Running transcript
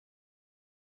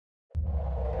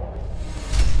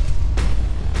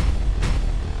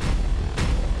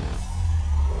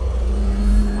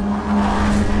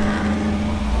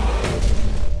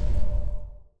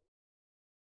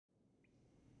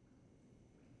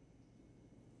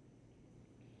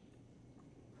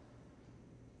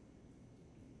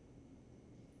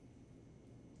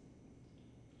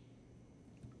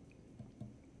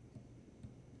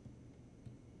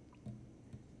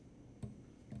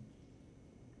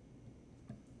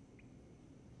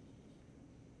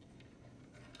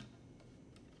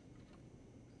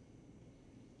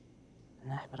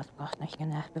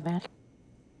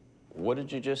What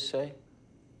did you just say?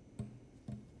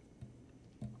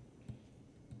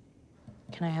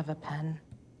 Can I have a pen?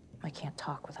 I can't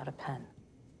talk without a pen.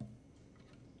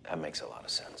 That makes a lot of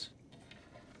sense.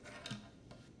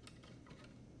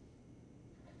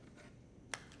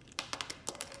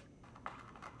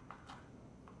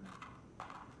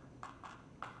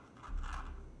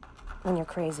 When you're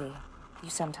crazy, you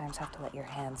sometimes have to let your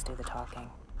hands do the talking.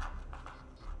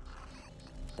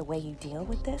 The way you deal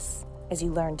with this is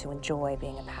you learn to enjoy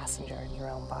being a passenger in your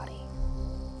own body.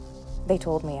 They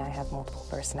told me I have multiple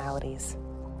personalities.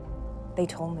 They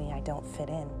told me I don't fit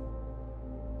in.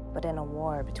 But in a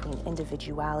war between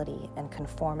individuality and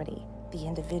conformity, the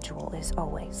individual is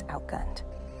always outgunned.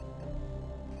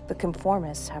 The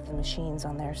conformists have the machines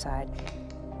on their side.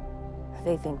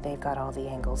 They think they've got all the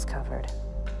angles covered.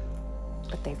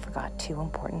 But they forgot two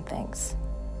important things.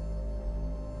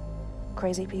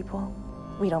 Crazy people,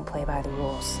 we don't play by the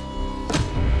rules.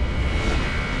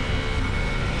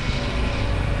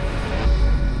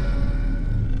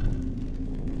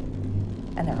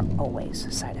 And there are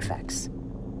always side effects.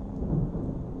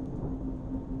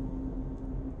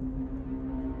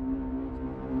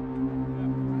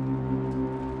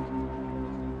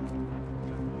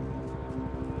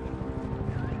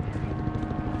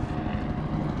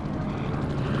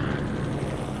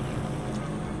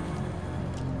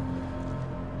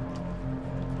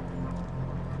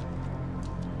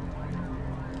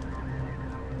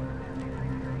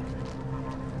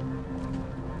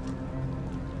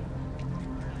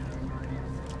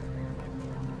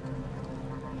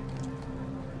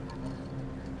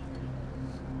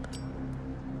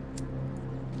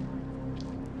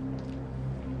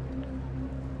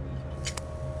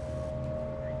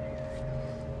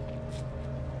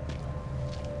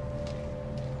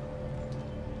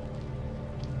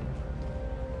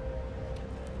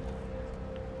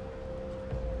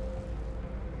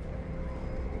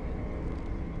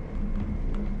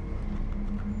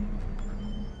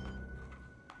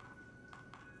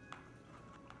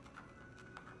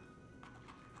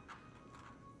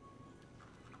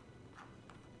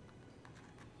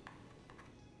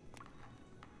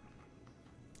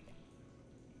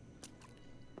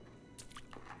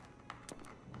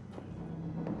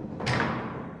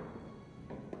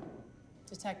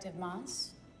 Detective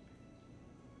Moss?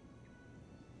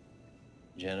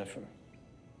 Jennifer?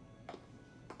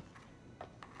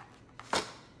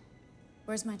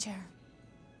 Where's my chair?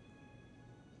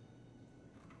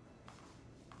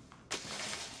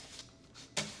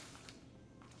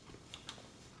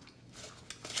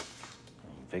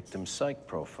 Victim psych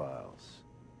profiles.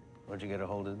 Where'd you get a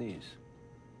hold of these?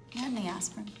 You had any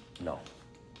aspirin? No.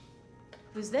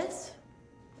 Who's this?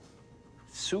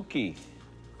 Suki,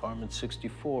 apartment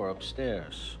 64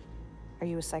 upstairs. Are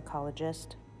you a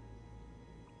psychologist?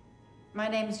 My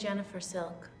name's Jennifer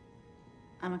Silk.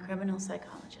 I'm a criminal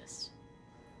psychologist.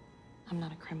 I'm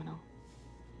not a criminal.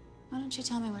 Why don't you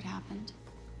tell me what happened?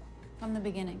 From the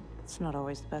beginning. It's not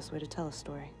always the best way to tell a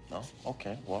story. No?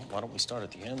 Okay, well, why don't we start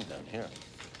at the end then? Here.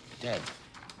 Dead,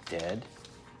 dead,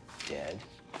 dead,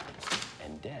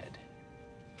 and dead.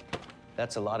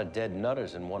 That's a lot of dead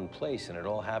nutters in one place, and it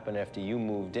all happened after you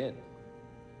moved in.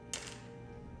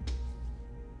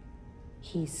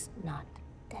 He's not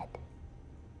dead.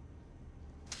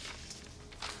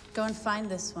 Go and find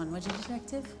this one, would you,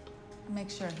 Detective? Make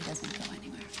sure he doesn't go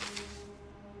anywhere.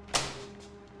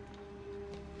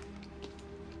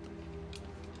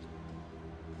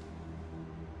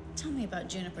 Tell me about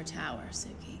Juniper Tower,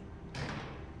 Suki.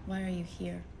 Why are you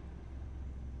here?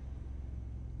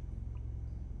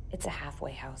 It's a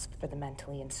halfway house for the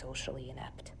mentally and socially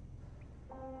inept.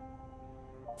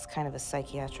 It's kind of a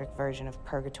psychiatric version of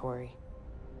purgatory.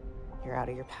 You're out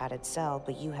of your padded cell,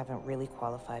 but you haven't really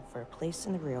qualified for a place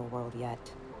in the real world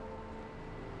yet.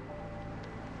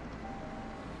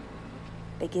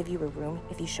 They give you a room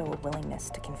if you show a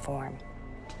willingness to conform.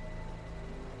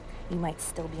 You might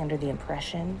still be under the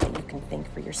impression that you can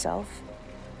think for yourself,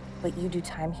 but you do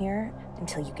time here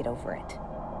until you get over it.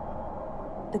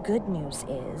 The good news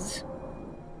is,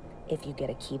 if you get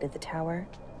a key to the tower,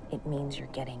 it means you're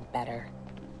getting better.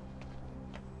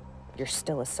 You're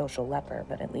still a social leper,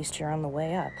 but at least you're on the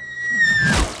way up.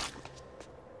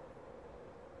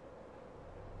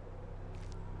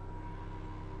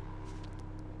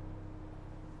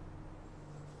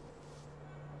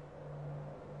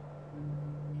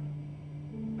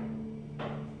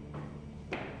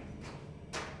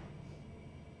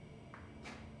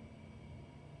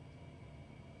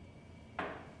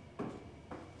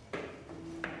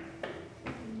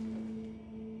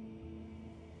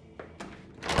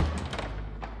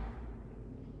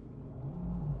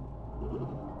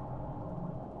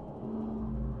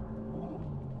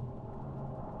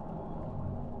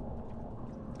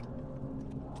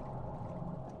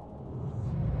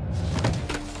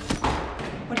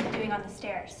 getting on the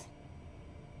stairs.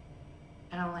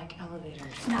 I don't like elevators.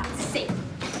 It's not safe.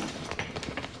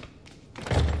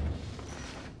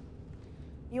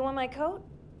 You want my coat?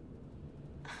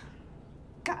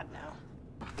 God, no.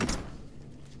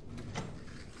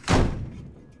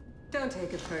 Don't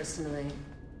take it personally.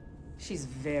 She's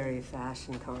very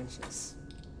fashion conscious.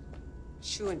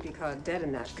 She wouldn't be caught dead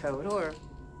in that coat, or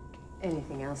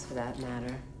anything else for that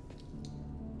matter.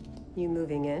 You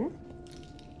moving in?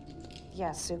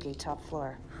 Yeah, Suki, top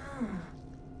floor.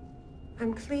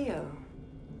 I'm Cleo.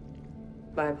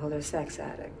 Bipolar sex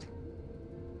addict.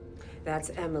 That's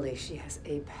Emily. She has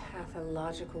a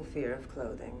pathological fear of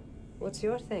clothing. What's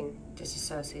your thing?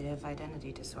 Dissociative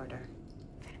identity disorder.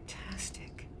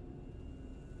 Fantastic.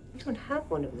 We don't have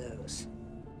one of those.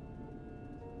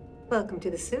 Welcome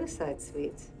to the suicide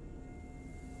suite.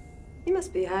 You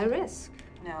must be high risk.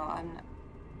 No, I'm not.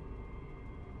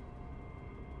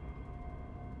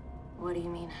 What do you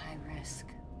mean high risk?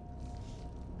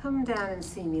 Come down and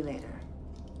see me later.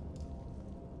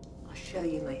 I'll show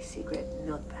you my secret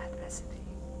notepad recipe.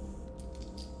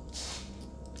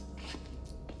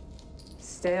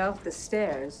 Stay off the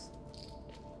stairs.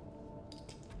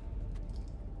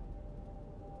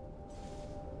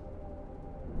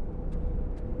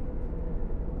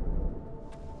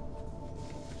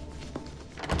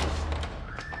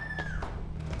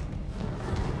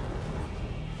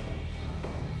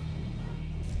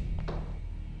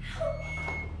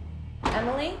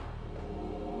 Emily?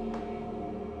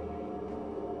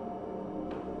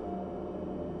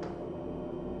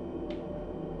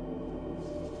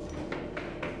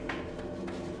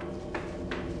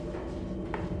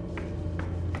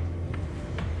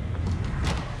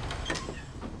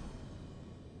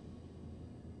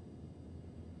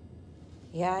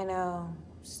 Yeah, I know.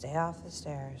 Stay off the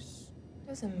stairs.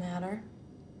 Doesn't matter.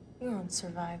 You won't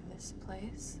survive this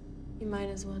place. You might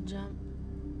as well jump.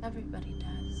 Everybody does.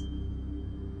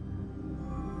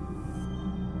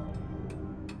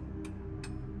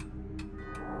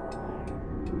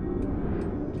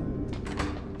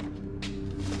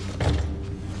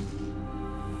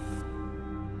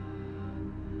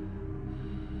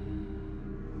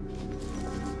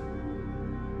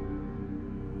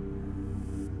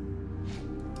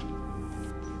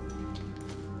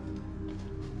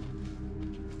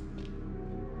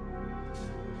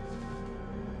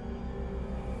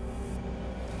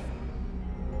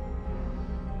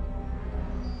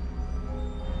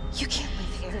 You can't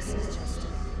live here. This is just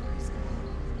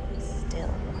still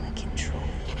want to control.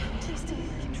 Please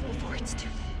don't control before it's too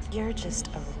late. You're just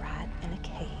a rat in a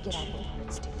cage. Get out before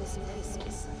it's too late. This place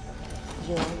is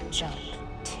You'll jump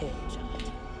too.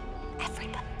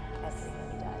 Everybody.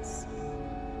 Everyone does.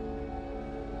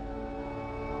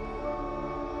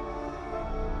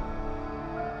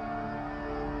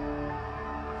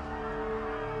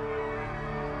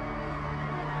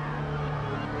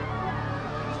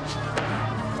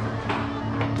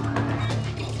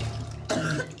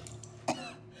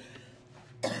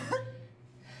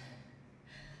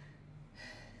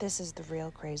 This is the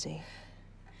real crazy.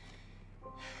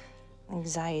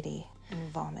 Anxiety and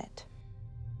vomit.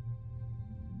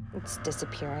 It's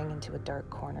disappearing into a dark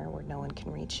corner where no one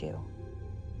can reach you.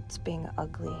 It's being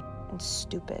ugly and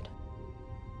stupid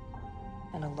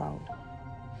and alone.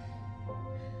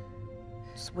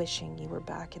 Just wishing you were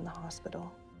back in the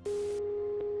hospital.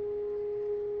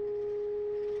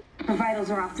 Her vitals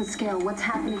are off the scale. What's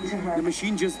happening to her? The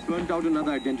machine just burnt out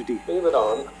another identity. Leave it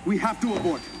on. We have to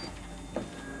abort.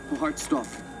 Her heart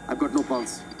stopped. I've got no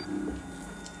pulse.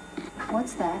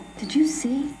 What's that? Did you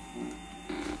see?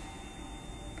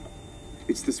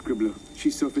 It's the Scribbler.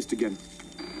 She surfaced again.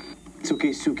 It's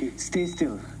okay, Suki. Stay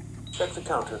still. Check the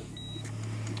counter.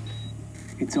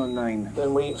 It's on 9.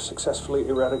 Then we've successfully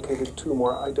eradicated 2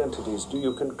 more identities. Do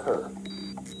you concur?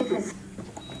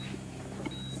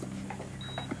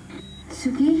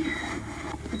 Suki?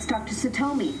 It's Dr.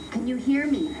 Satomi. Can you hear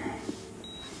me?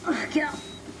 Get up.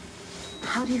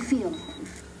 How do you feel?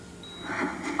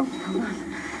 Oh, hold on.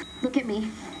 Look at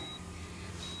me.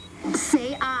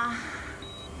 Say ah.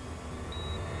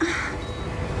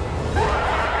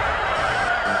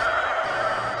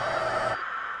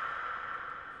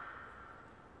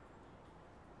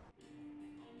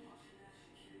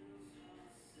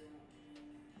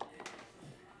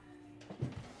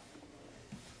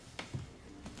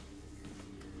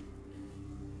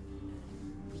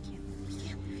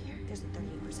 There's a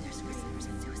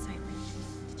 38% suicide rate.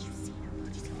 Did you see that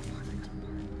body go apart?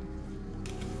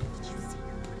 Did you see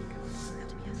that body go apart?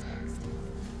 To be us next.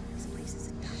 This place is a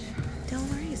nightmare. Don't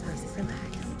worry about it.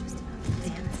 Relax. Just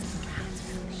dance around.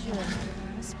 Sure.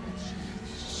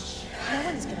 No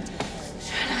one's gonna take care of you.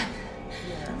 Shut up.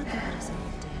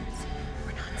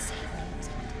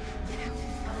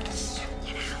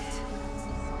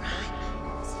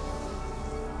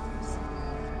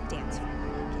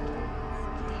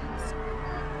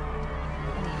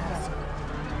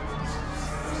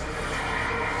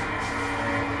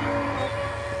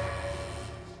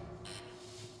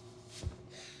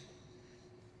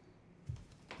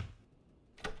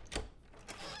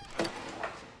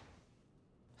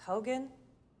 Hogan?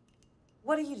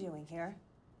 What are you doing here?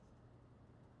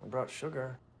 I brought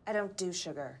sugar. I don't do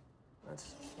sugar.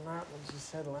 That's not what you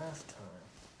said last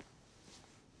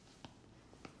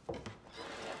time.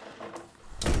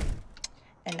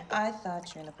 And I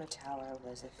thought Juniper Tower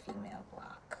was a female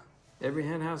block. Every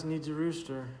hen house needs a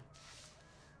rooster.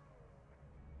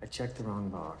 I checked the wrong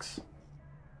box.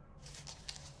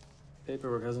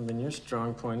 Paperwork hasn't been your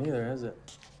strong point either, has it?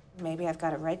 Maybe I've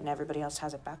got it right and everybody else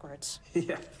has it backwards.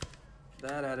 Yeah.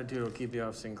 That attitude will keep you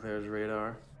off Sinclair's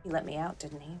radar. He let me out,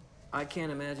 didn't he? I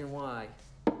can't imagine why.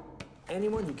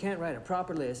 Anyone who can't write a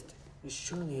proper list is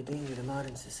surely a danger to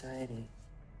modern society.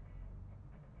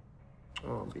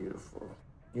 Oh, beautiful.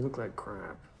 You look like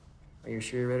crap. Are you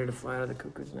sure you're ready to fly out of the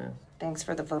cuckoo's nest? Thanks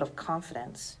for the vote of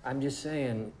confidence. I'm just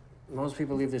saying, most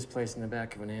people leave this place in the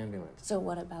back of an ambulance. So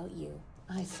what about you?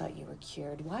 I thought you were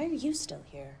cured. Why are you still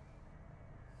here?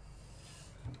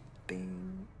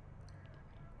 Bing.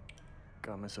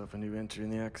 Got myself a new entry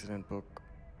in the accident book.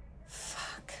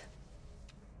 Fuck.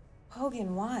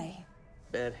 Hogan, why?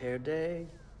 Bad hair day.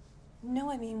 No,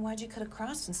 I mean, why'd you cut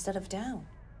across instead of down?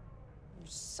 You're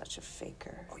such a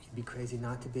faker. Oh, you'd be crazy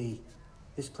not to be.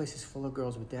 This place is full of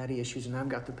girls with daddy issues, and I've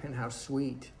got the penthouse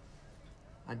suite.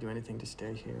 I'd do anything to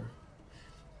stay here.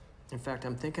 In fact,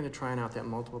 I'm thinking of trying out that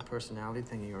multiple personality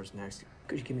thing of yours next.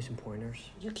 Could you give me some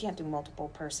pointers? You can't do multiple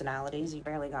personalities. You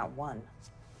barely got one.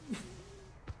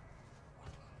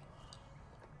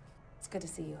 It's good to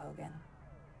see you, Hogan.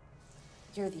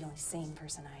 You're the only sane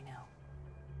person I know.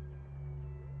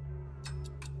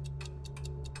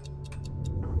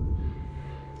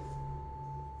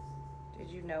 Did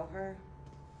you know her?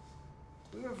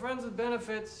 We were friends with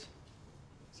benefits.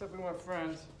 Except we weren't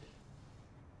friends.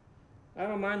 I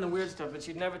don't mind the weird stuff, but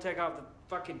she'd never take off the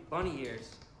fucking bunny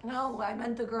ears. No, I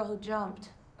meant the girl who jumped.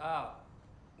 Oh,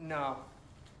 no.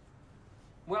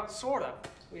 Well, sort of.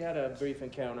 We had a brief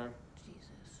encounter.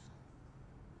 Jesus.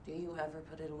 Do you ever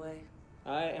put it away?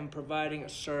 I am providing a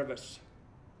service.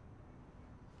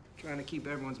 Trying to keep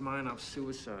everyone's mind off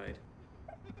suicide.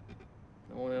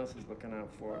 No one else is looking out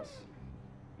for us.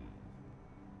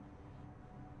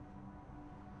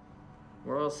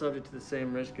 We're all subject to the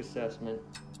same risk assessment.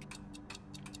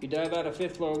 You dive out a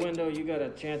 5th floor window, you got a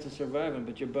chance of surviving,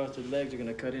 but your busted legs are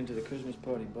gonna cut into the Christmas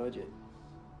party budget.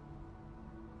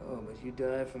 Oh, but you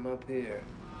dive from up here.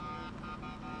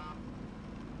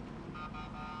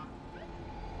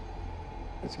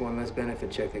 That's one less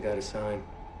benefit check they gotta sign.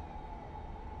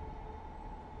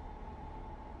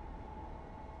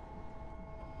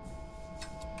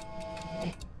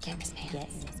 Get Miss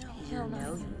Pants. No,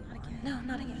 no, no,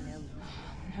 not again.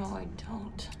 No, I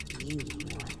don't. You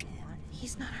want him.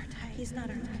 He's not our type. He's not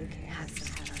our type. Who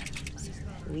cares?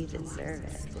 We deserve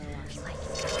it.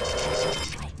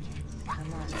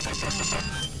 Come on.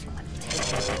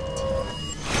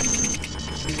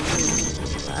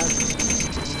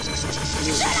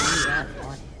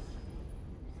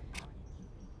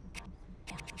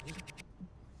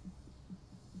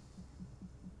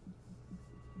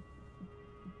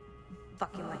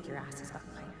 Fuck him like your ass is on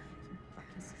fire.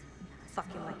 Fuck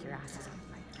him like your ass is on fire.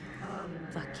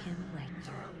 Fuck him like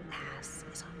your ass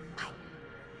is on fire.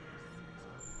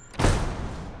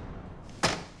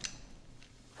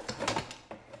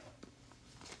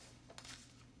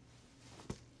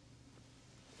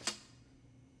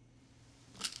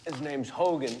 His name's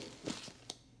Hogan.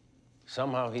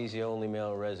 Somehow he's the only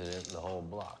male resident in the whole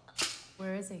block.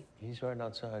 Where is he? He's right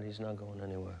outside. He's not going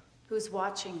anywhere. Who's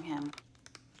watching him?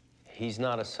 He's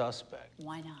not a suspect.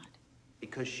 Why not?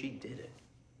 Because she did it.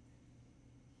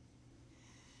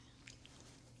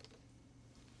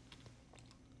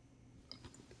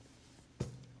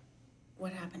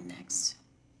 What happened next?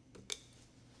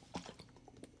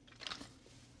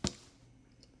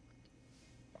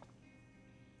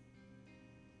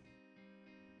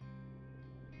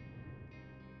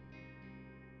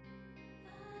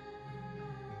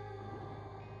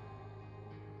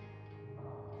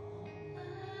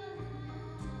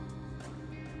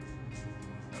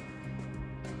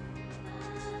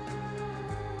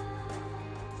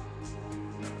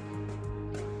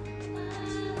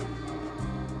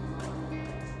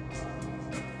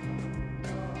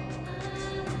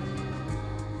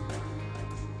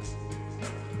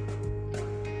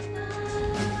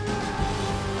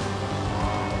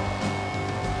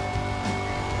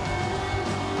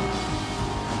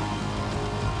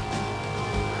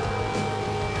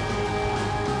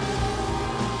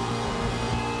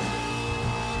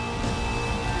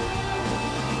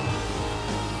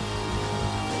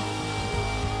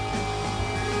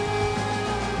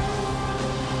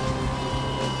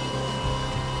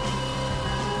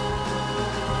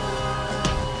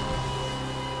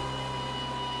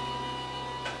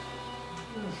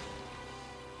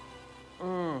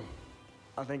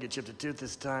 think you chipped a tooth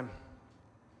this time.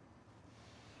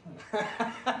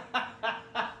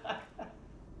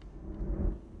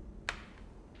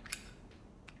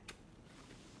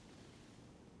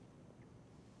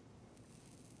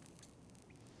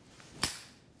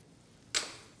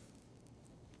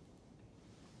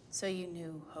 So you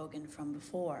knew Hogan from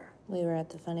before? We were at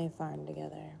the funny farm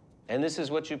together. And this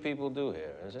is what you people do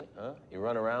here, is it? Huh? You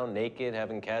run around naked,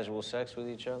 having casual sex with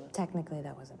each other? Technically,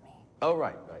 that wasn't me. Oh,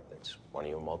 right. That's one of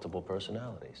your multiple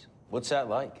personalities. What's that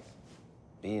like?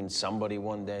 Being somebody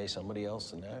one day, somebody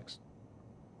else the next?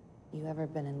 You ever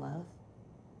been in love?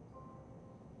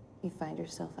 You find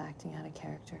yourself acting out of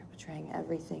character, betraying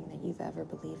everything that you've ever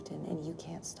believed in, and you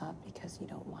can't stop because you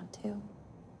don't want to.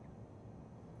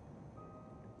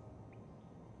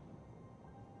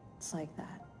 It's like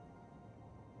that.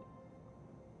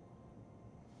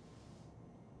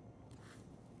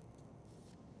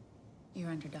 You're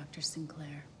under Dr.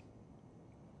 Sinclair.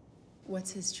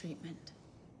 What's his treatment?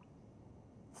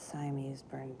 Siamese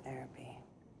burn therapy.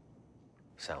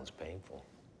 Sounds painful.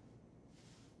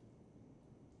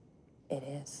 It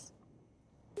is.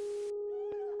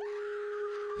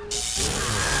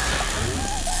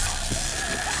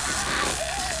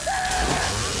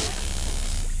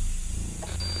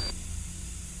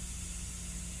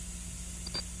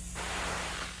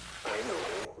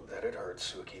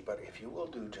 Suki, but if you will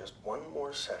do just one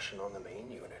more session on the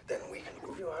main unit, then we can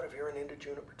move you out of here and into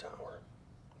Juniper Tower,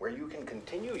 where you can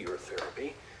continue your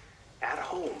therapy at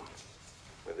home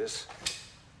with this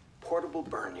portable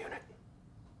burn unit.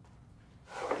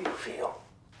 How do you feel?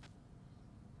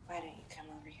 Why don't you come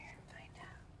over here and find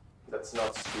out? That's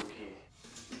not spooky.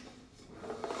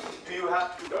 Do you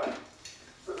have to die?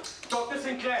 Dr.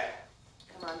 Sinclair!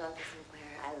 Come on, Dr. Sinclair.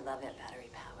 I love it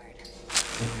battery powered.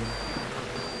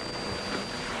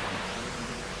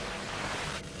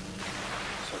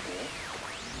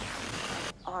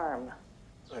 Arm.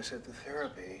 I said the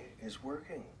therapy is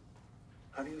working.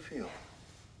 How do you feel?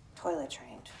 Toilet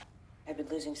trained. I've been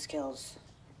losing skills.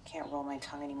 Can't roll my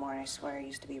tongue anymore, and I swear I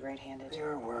used to be right-handed.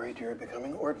 You're worried you're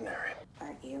becoming ordinary.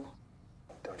 Aren't you?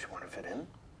 Don't you want to fit in?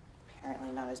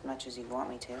 Apparently not as much as you want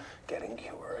me to. Getting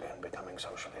cured and becoming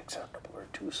socially acceptable are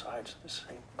two sides of the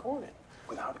same coin.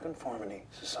 Without conformity,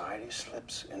 society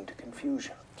slips into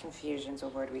confusion. Confusion's a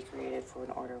word we created for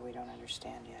an order we don't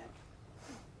understand yet.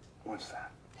 What's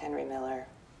that? Henry Miller.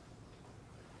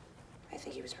 I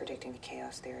think he was predicting the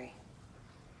chaos theory.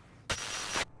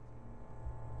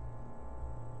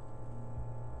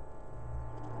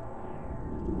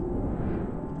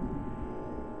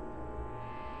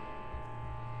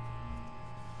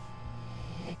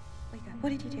 Wake up. What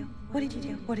did you do? What did you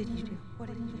do? What did you do? What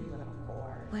did you do, little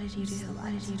whore? What did you do?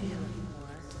 What did you do?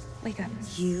 Wake up.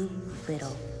 You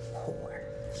little whore.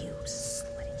 You slut.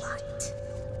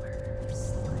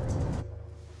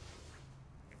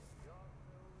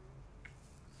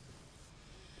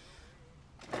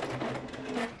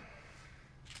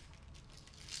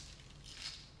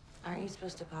 Aren't you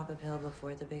supposed to pop a pill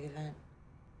before the big event?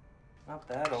 Not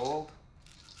that old.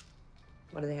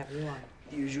 What do they have you on?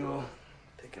 Usual.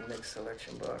 Pick and mix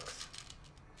selection box.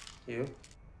 You?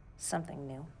 Something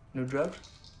new. New drug?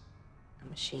 A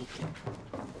machine.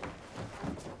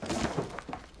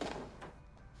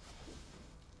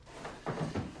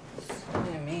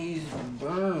 Siamese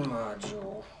burn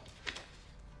module.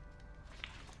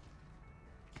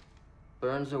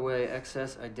 Burns away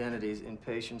excess identities in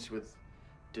patients with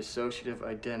dissociative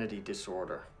identity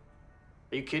disorder.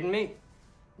 Are you kidding me?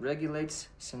 Regulates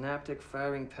synaptic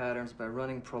firing patterns by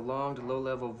running prolonged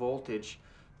low-level voltage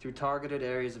through targeted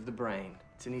areas of the brain.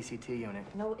 It's an ECT unit.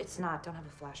 No, it's not. Don't have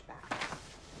a flashback.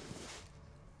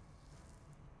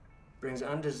 Brings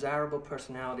undesirable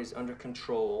personalities under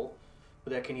control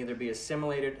that can either be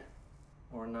assimilated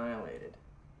or annihilated.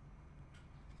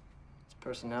 These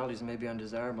personalities may be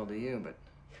undesirable to you, but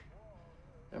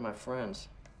they're my friends.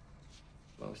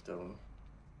 Most of them.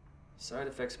 Side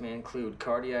effects may include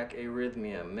cardiac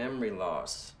arrhythmia, memory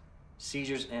loss,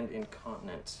 seizures, and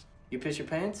incontinence. You piss your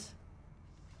pants?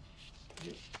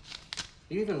 You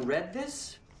even read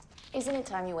this? Isn't it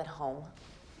time you went home?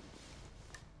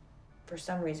 For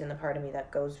some reason, the part of me that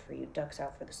goes for you ducks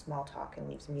out for the small talk and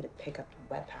leaves me to pick up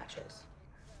the wet patches.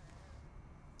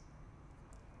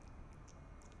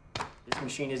 This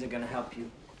machine isn't gonna help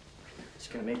you. It's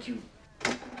gonna make you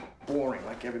boring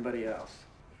like everybody else.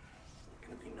 It's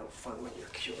gonna be no fun when you're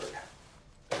cured.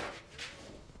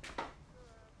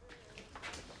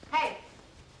 Hey!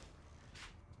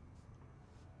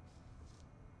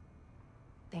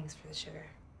 Thanks for the sugar.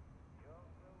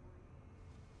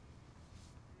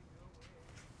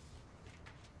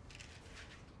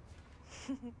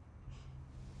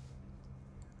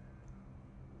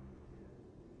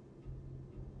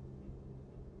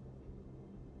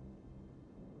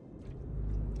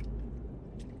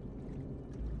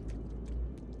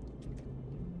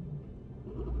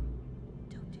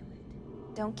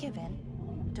 Don't give in.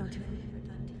 Don't do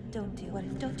it. Don't do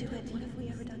it. Don't do it. What have we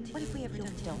ever done to you? What have we ever done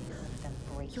to you? Don't let them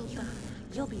break you. You'll die.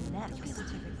 You'll be next. You'll be like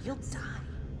You'll die.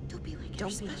 Don't be like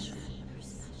Don't you're be special.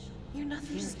 You're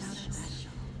nothing You're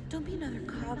special. Don't be another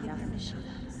cog in the machine.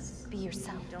 Be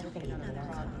yourself. You're gonna be another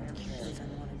cog in your careless,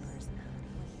 unwanted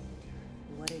personality.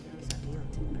 What are you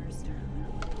revealed to burst her?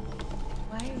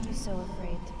 Why are you so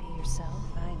afraid to be yourself?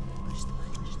 Fine. Push the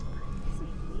button. Push the button.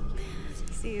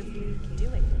 See if we can do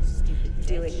it, you stupid.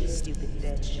 Do it, you stupid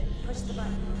bitch. Push the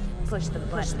button. Push the button.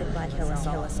 Push the button. Kill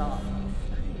us all. Fine.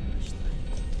 Push the button.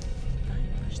 Fine.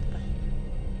 Push the button.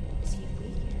 See if we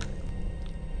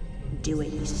can. Do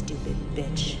it, you stupid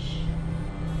bitch.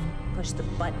 Push the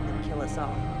button and kill us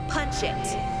all. Punch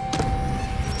it!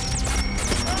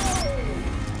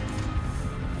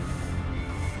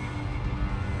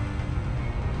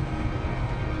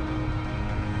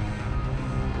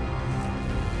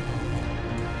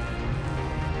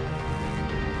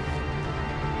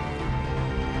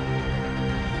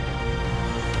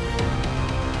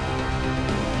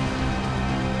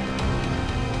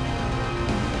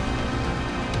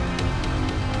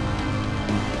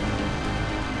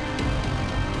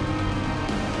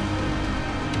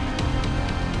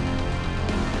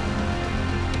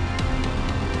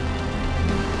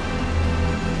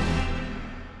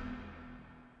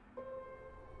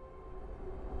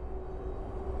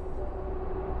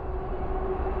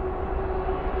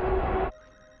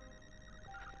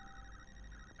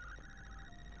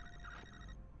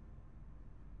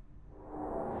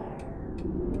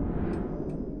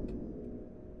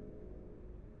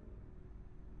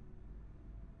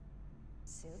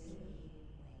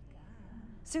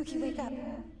 Suki, wake up.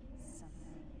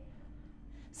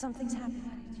 Something's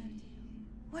happened.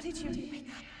 What did you do? Wake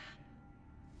up.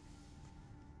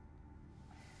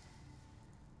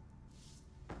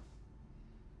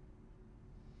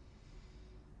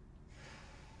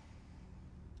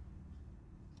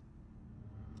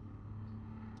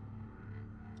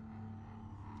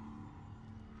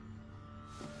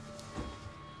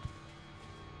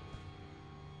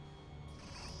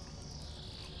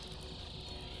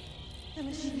 The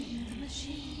machine. The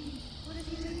machine. What have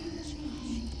you done to the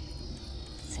machine?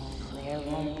 Sinclair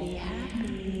won't be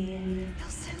happy. He'll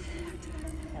send you back to the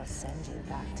nut. He'll send you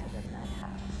back to the nut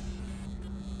house.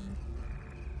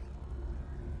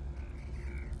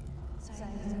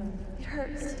 It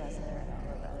hurts. It doesn't hurt all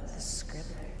of us. The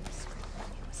Scribbler. The Scribbler.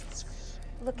 It was the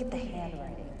Scribbler. Look at the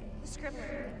handwriting. The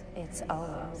Scribbler. It's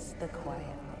always the quiet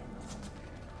ones.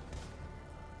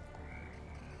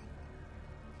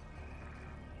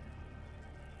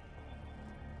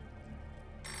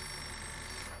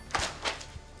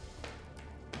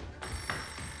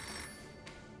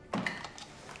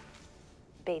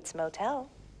 Bates Motel.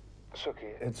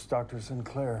 Suki, it's Dr.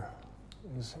 Sinclair.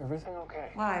 Is everything okay?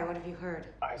 Why? What have you heard?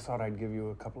 I thought I'd give you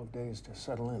a couple of days to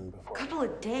settle in before... A couple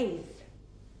of days?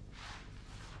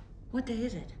 What day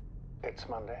is it? It's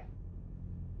Monday.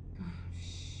 Oh,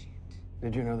 shit.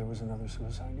 Did you know there was another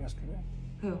suicide yesterday?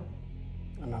 Who?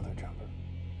 Another jumper.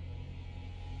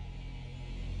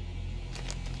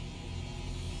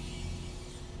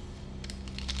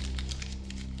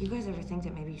 You guys ever think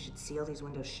that maybe you should seal these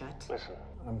windows shut? Listen,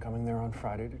 I'm coming there on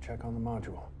Friday to check on the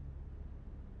module.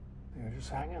 You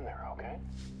just hang in there, okay?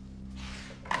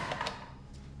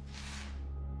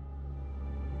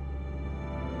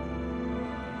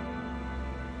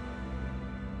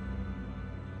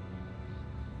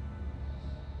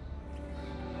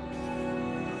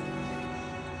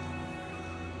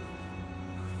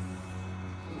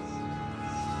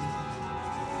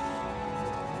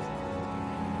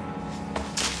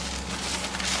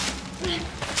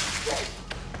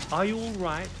 Are you all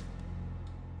right?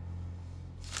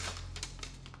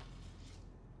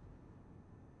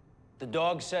 The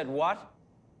dog said what?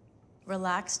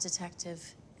 Relax,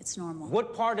 detective. It's normal.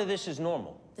 What part of this is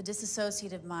normal? The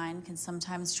disassociative mind can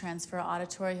sometimes transfer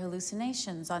auditory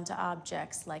hallucinations onto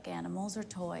objects like animals or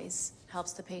toys.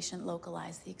 Helps the patient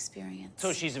localize the experience.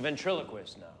 So she's a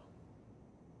ventriloquist now.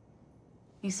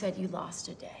 You said you lost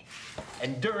a day.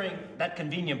 And during that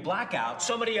convenient blackout,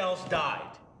 somebody else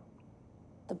died.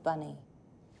 The bunny.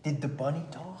 Did the bunny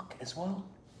talk as well?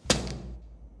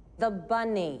 The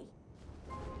bunny.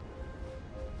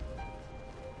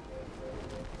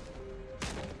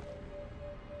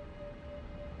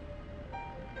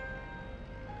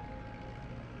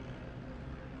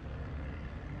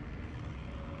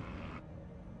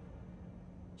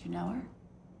 Did you know her?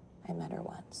 I met her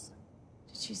once.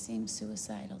 Did she seem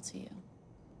suicidal to you?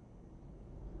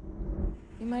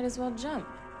 You might as well jump.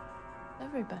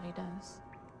 Everybody does.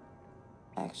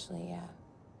 Actually, yeah.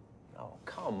 Oh,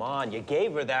 come on. You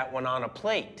gave her that one on a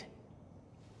plate.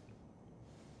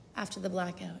 After the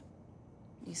blackout,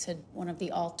 you said one of the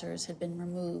altars had been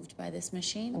removed by this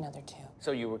machine? Another two.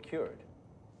 So you were cured?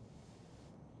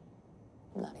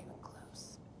 Not even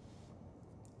close.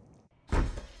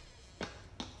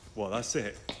 Well, that's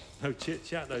it. No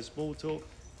chit-chat, no small talk.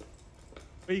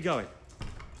 Where you going?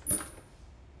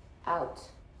 Out.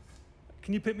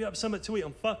 Can you pick me up something to eat?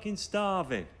 I'm fucking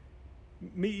starving.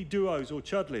 Meaty duos or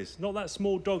chudleys, not that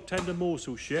small dog tender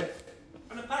morsel shit.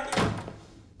 And a packet.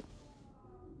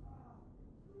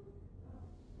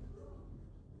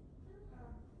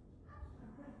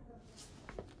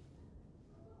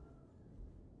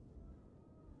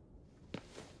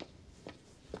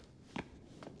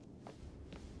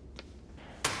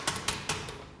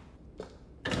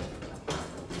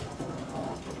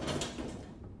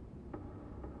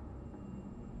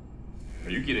 Are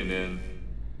you getting in?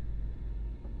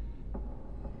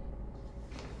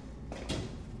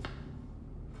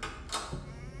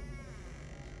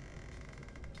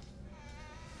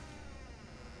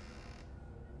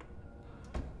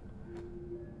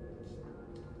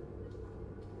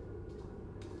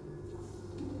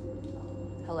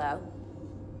 Hello?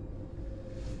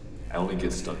 I only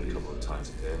get stuck a couple of times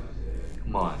a day.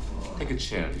 Come on, take a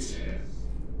chance.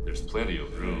 There's plenty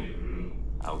of room.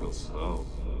 I'll go slow.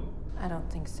 I don't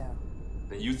think so.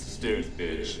 Then use the stairs,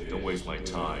 bitch. Don't waste my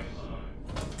time.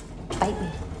 Bite me.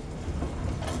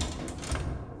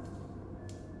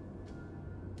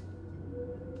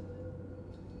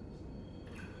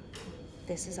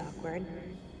 This is awkward.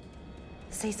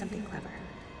 Say something clever.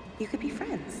 You could be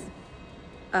friends.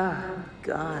 Oh,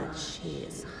 God, she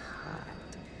is hot.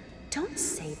 Don't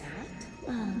say that.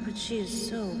 Oh, but she is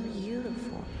so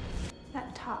beautiful.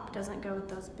 That top doesn't go with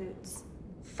those boots.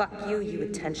 Fuck you, you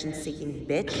attention-seeking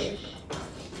bitch.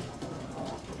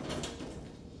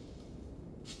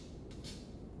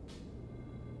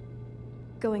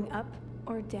 Going up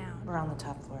or down? We're on the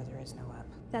top floor, there is no up.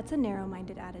 That's a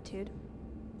narrow-minded attitude.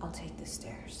 I'll take the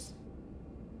stairs.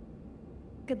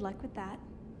 Good luck with that.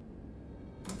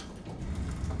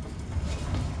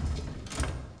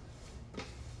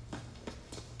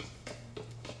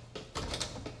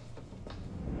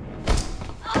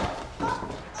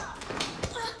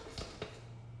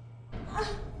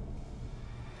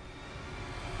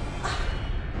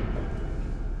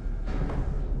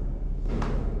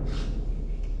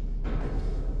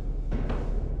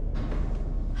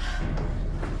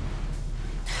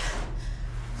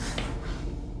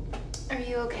 Are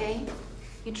you okay?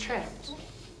 You tripped.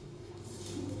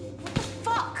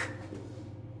 Fuck!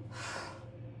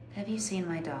 Have you seen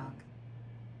my dog?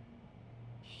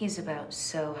 He's about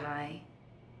so high.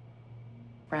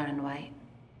 Brown and white.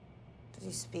 Does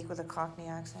he speak with a Cockney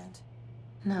accent?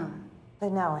 No.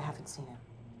 But no, I haven't seen him.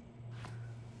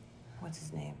 What's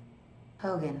his name?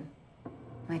 Hogan.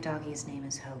 My doggie's name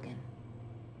is Hogan.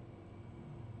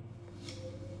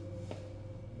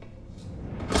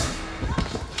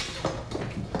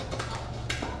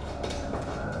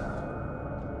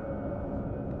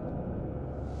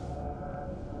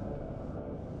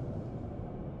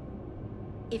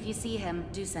 If you see him,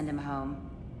 do send him home.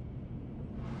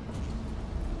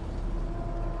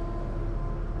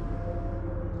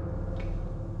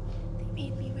 They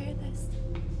made me wear this.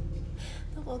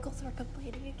 The locals were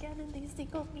complaining again and they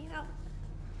singled me out.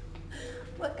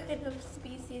 What kind of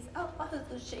species outlaws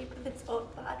the shape of its own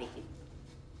body?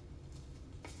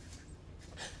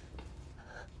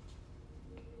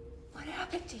 What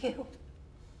happened to you?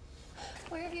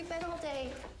 Where have you been all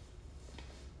day?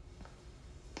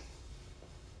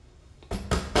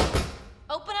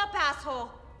 Open up, asshole!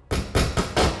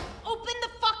 Open the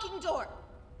fucking door!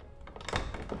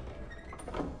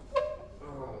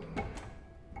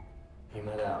 You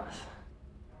met Alice.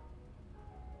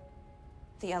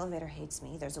 The elevator hates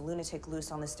me. There's a lunatic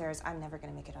loose on the stairs. I'm never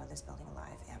gonna make it out of this building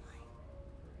alive, am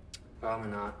I?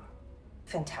 Probably not.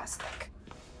 Fantastic.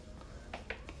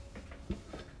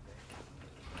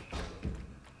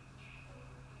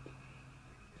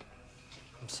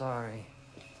 I'm sorry.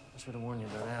 I should have warned you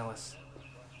about Alice.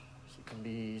 She can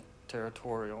be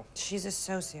territorial. She's a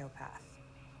sociopath.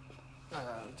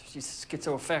 She's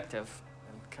schizoaffective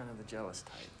and kind of the jealous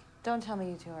type. Don't tell me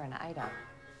you two are an item.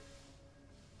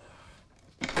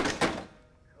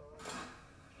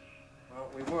 Well,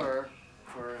 we were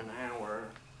for an hour.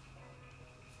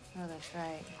 Oh, that's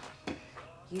right.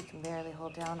 You can barely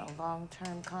hold down a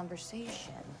long-term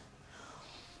conversation.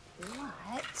 What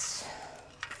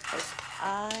was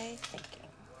I thinking?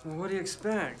 Well, what do you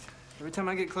expect? Every time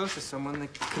I get close to someone, they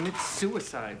commit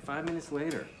suicide 5 minutes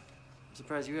later. I'm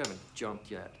surprised you haven't jumped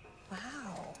yet.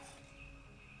 Wow.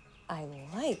 I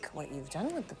like what you've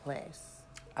done with the place.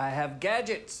 I have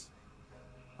gadgets.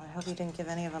 Well, I hope you didn't give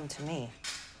any of them to me.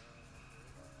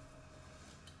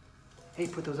 Hey,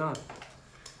 put those on.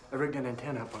 I rigged an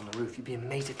antenna up on the roof. You'd be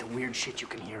amazed at the weird shit you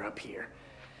can hear up here.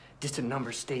 Distant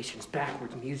number stations,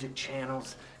 backwards music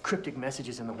channels, cryptic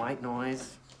messages in the white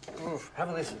noise. Oof, have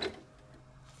a listen.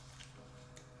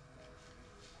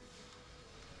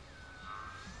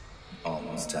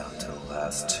 Almost down to the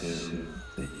last two,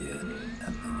 the yin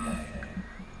and the yang.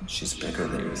 She's bigger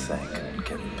than you think and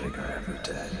getting bigger every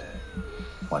day.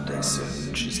 One day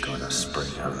soon, she's going to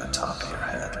spring out of the top of your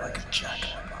head like a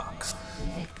jack-in-the-box.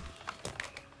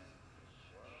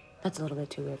 That's a little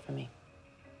bit too weird for me.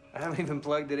 I haven't even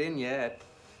plugged it in yet.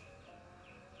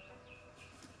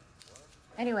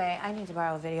 Anyway, I need to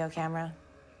borrow a video camera.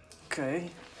 Okay.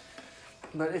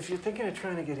 But if you're thinking of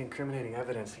trying to get incriminating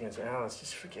evidence against Alice,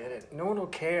 just forget it. No one will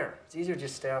care. It's easier to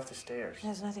just stay off the stairs. It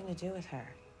has nothing to do with her.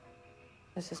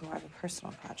 This is more of a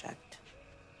personal project.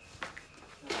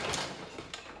 You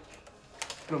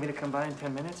want me to come by in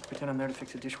 10 minutes? Pretend I'm there to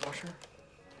fix a dishwasher?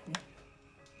 Yeah.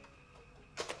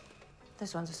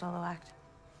 This one's a solo act.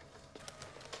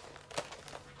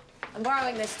 I'm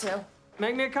borrowing this too.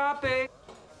 Make me a copy.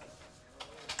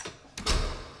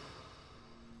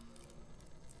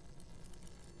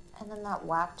 And then that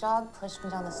whack job pushed me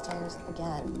down the stairs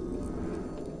again.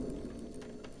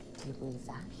 Do you believe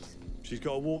that? She's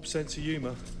got a warped sense of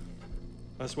humour.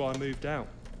 That's why I moved out.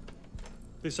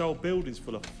 This whole building's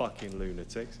full of fucking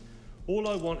lunatics. All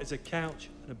I want is a couch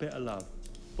and a bit of love.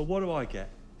 But what do I get?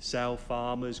 Sow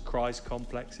farmers, Christ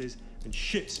complexes, and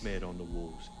shit smeared on the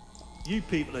walls. You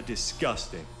people are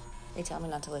disgusting. They tell me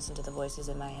not to listen to the voices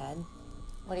in my head.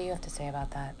 What do you have to say about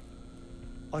that?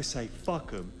 I say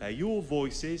fuck 'em. They're your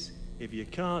voices. If you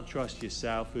can't trust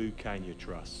yourself, who can you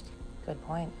trust? Good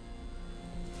point.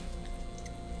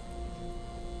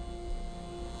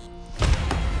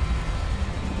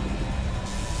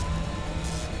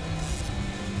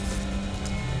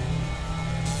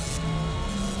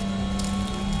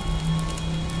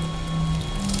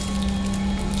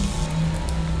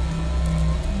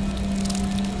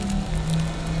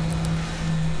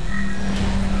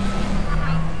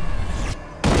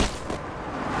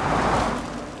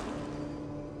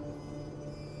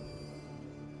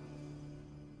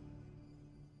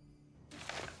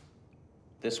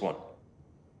 This one.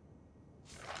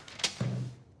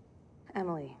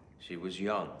 Emily. She was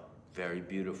young, very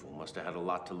beautiful, must have had a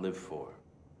lot to live for.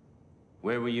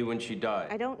 Where were you when she died?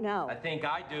 I don't know. I think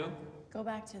I do. Go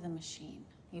back to the machine.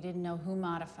 You didn't know who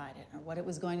modified it or what it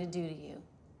was going to do to you.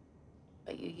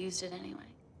 But you used it anyway.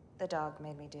 The dog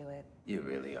made me do it. You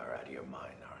really are out of your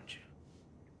mind, aren't you?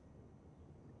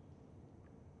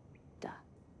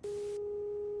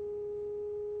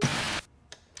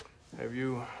 Have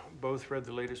you both read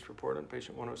the latest report on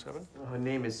patient 107? Her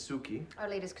name is Suki. Our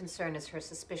latest concern is her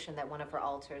suspicion that one of her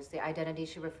alters, the identity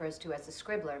she refers to as the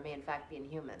Scribbler, may in fact be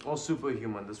inhuman. Or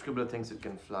superhuman. The Scribbler thinks it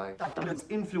can fly. Under its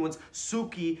influence,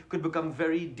 Suki could become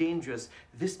very dangerous.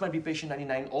 This might be patient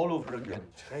 99 all over again.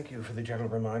 Thank you for the gentle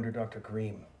reminder, Dr.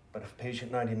 Kareem. But if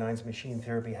patient 99's machine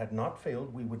therapy had not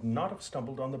failed, we would not have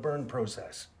stumbled on the burn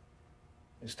process.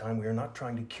 This time, we are not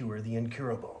trying to cure the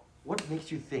incurable. What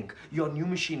makes you think your new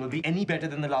machine will be any better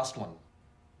than the last one?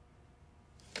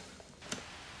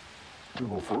 We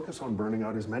will focus on burning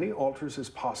out as many alters as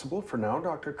possible for now,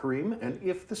 Dr. Kareem, and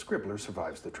if the Scribbler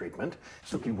survives the treatment,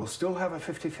 Suki will still have a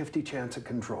 50-50 chance of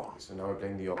control. So now we're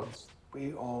playing the odds?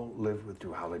 We all live with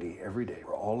duality every day.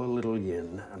 We're all a little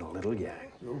yin and a little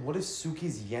yang. What if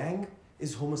Suki's yang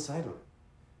is homicidal?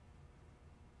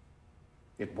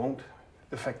 It won't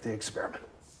affect the experiment.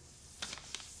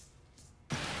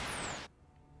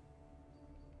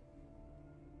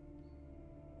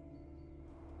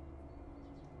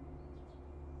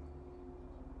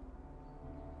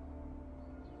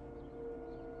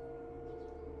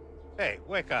 Hey,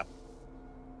 wake up.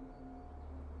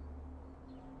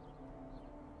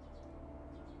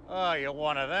 Oh, you're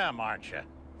one of them, aren't you?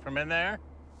 From in there?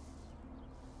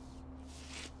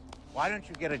 Why don't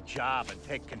you get a job and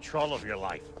take control of your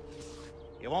life?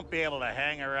 You won't be able to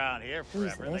hang around here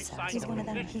forever. Who's this? He's one of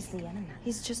them. He's the enemy.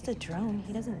 He's just a drone.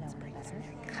 He doesn't know any better.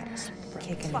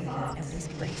 Kicking him out of his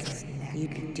braces.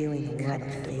 You'd be doing the world a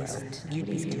favor. You'd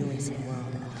be doing the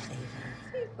world a favor.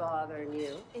 Is she bothering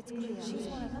you? It's clear. She's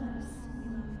one of us.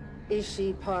 Is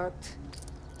she parked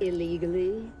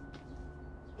illegally?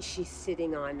 Is she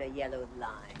sitting on the yellow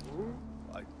line?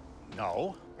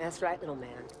 No. That's right, little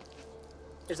man.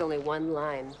 There's only one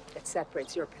line that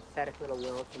separates your pathetic little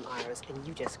world from ours, and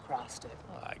you just crossed it.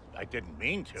 I didn't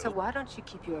mean to. So why don't you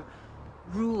keep your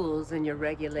rules and your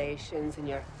regulations and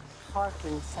your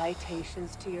Parkland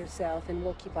citations to yourself, and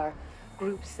we'll keep our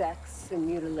group sex and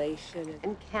mutilation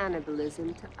and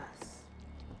cannibalism to us.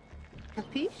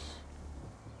 Capiche?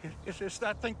 Is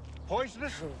that thing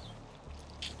poisonous?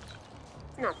 It's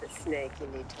not the snake you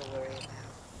need to worry about.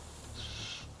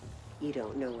 You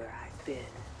don't know where I've been.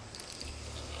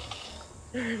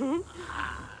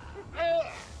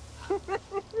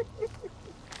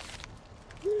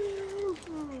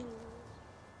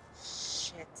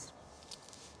 Shit.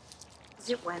 Is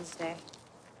it Wednesday?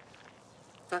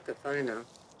 Fuck if I know.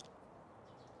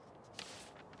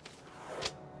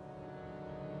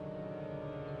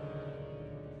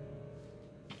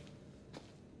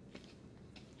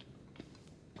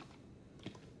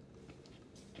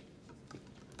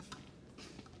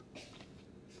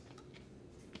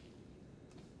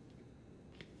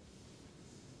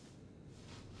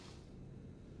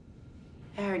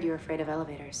 I heard you were afraid of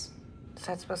elevators. Is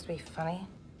that supposed to be funny?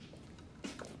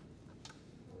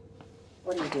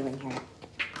 What are you doing here?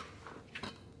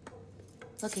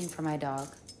 Looking for my dog.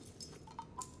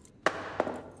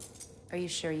 Are you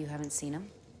sure you haven't seen him?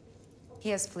 He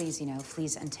has fleas, you know,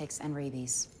 fleas and ticks and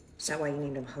rabies. Is that why you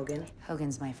named him Hogan?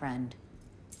 Hogan's my friend.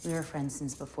 We were friends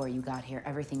since before you got here.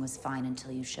 Everything was fine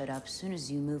until you showed up. As soon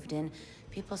as you moved in,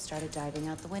 people started diving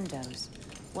out the windows.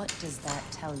 What does that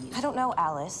tell you? I don't know,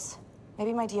 Alice.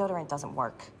 Maybe my deodorant doesn't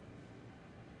work.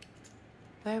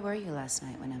 Where were you last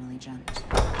night when Emily jumped?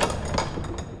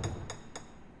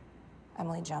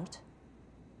 Emily jumped?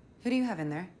 Who do you have in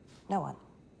there? No one.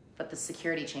 But the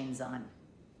security chain's on.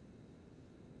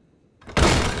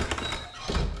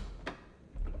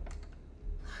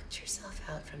 Locked yourself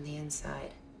out from the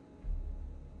inside.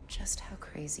 Just how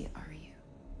crazy are you?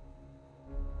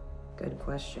 Good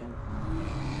question.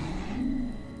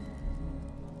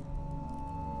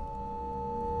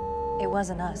 It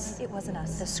wasn't us. It wasn't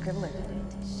us. The Scribbler did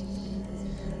it.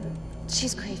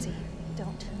 She's crazy.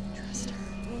 Don't trust her.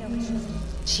 We know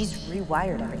what she's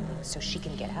rewired everything so she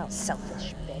can get out.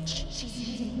 Selfish bitch. She's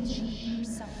using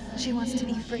herself. She wants to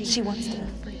be free. She wants to be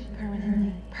free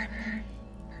permanently. Permanently.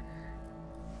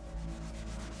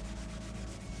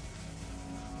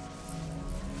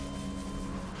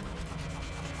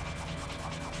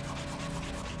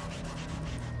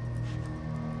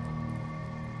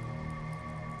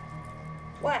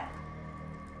 What?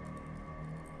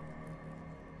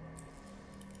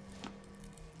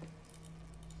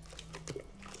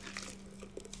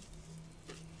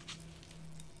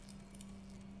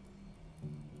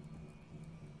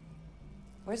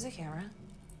 Where's the camera?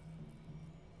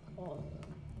 Oh.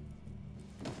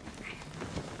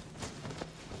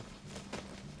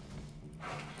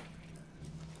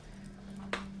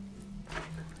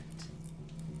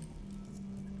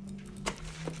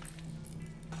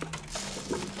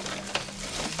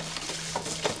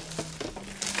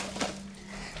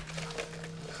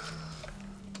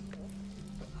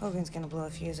 Hogan's gonna blow a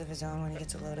fuse of his own when he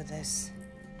gets a load of this.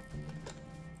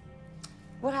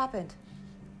 What happened?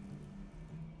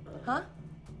 Huh?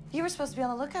 You were supposed to be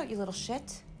on the lookout, you little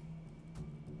shit.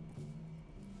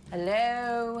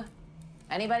 Hello?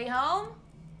 Anybody home?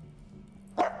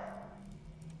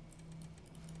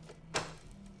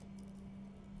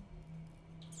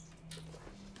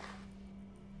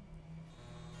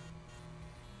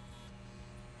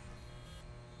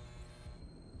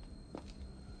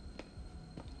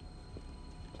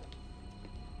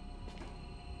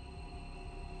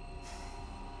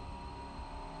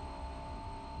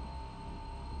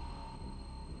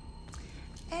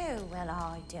 Oh, well,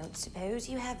 I don't suppose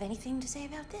you have anything to say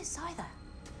about this either.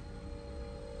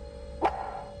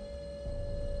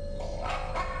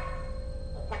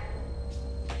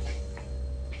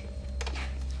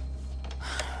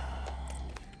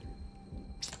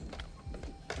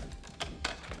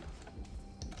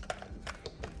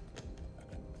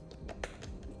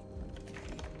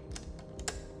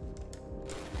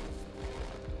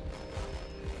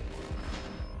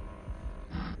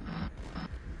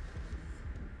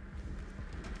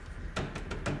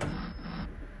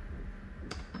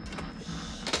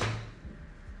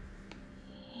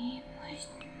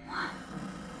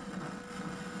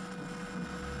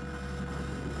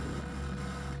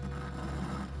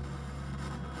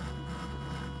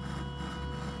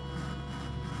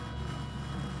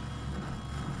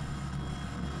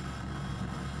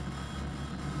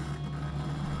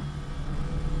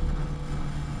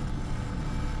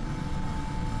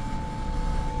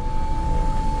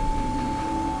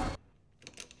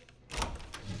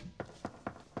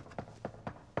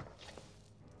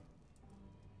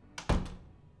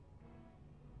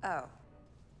 Oh.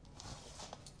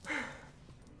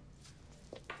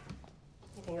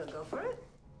 You think he'll go for it?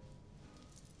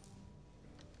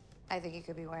 I think you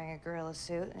could be wearing a gorilla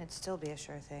suit and it'd still be a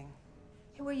sure thing.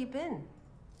 Hey, where you been?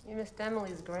 You missed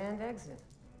Emily's grand exit.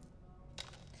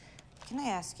 Can I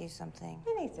ask you something?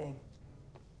 Anything.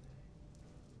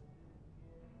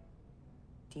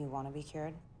 Do you want to be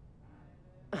cured?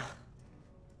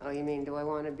 Oh, you mean, do I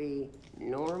want to be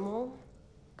normal?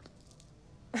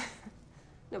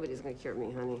 Nobody's gonna cure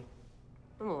me, honey.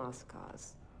 I'm a lost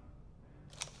cause.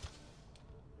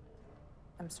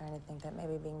 I'm starting to think that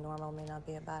maybe being normal may not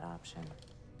be a bad option.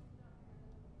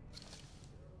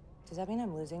 Does that mean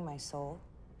I'm losing my soul?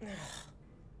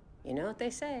 You know what they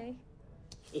say.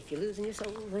 If you're losing your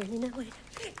soul and you know it,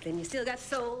 then you still got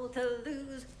soul to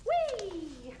lose.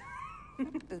 Whee!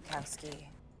 Bukowski.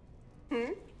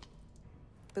 Hmm?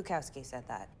 Bukowski said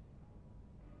that.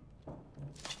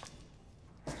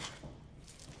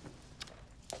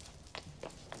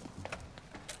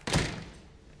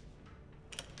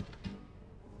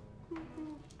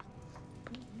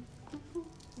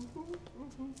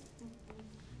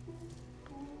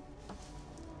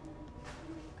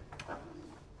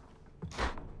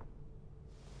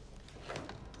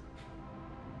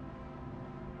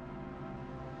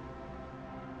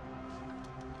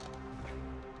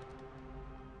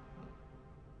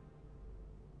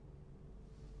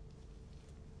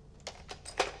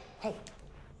 Hey,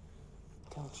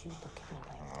 don't you look at me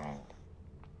like that.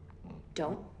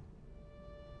 Don't.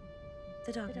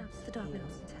 The dog knows. The dog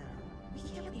knows. We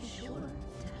can't be sure.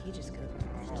 He just goes,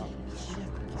 no, he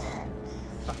doesn't care.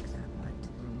 Fuck that mutt.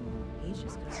 He's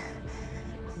just gonna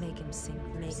make him sing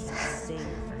for his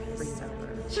supper.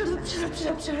 Shut up, shut up,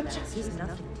 shut up, shut up, shut up. He's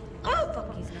nothing to you. Oh!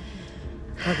 Fuck, he's nothing to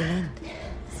you. Plug him in.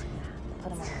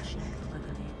 Put him on the machine. Plug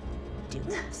him in. Do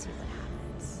it. See what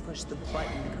happens. Push the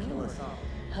button to kill us all.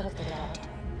 Hook the dog.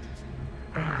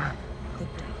 Burn him.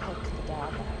 Hook the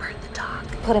dog. Burn the dog.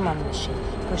 Put him on the machine.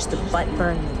 Push the button.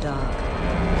 Burn the dog.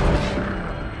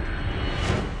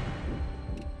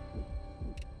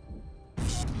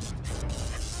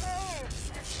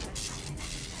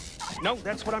 No,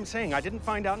 that's what I'm saying. I didn't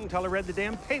find out until I read the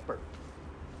damn paper.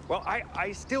 Well,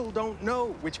 I still don't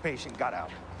know which patient got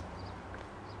out.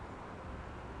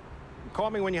 Call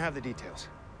me when you have the details.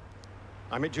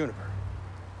 I'm at Juniper.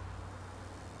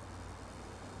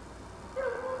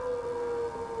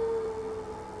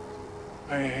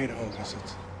 I hate home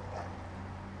visits.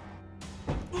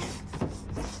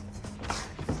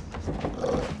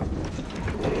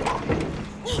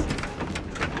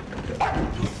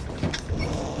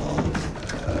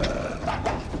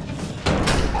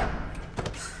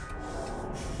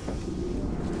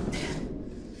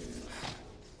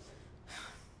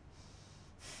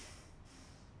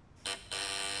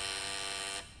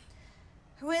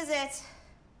 Who is it?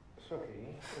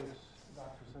 Sookie, it's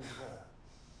Dr. Sinclair.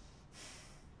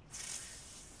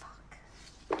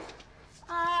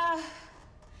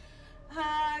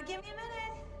 Give me a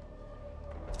minute.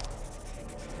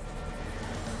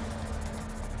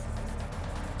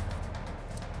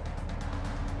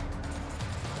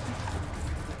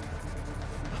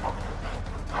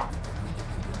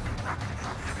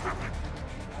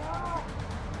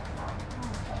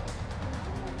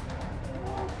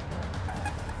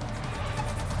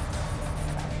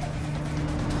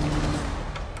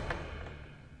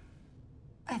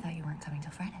 I thought you weren't coming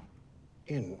till Friday.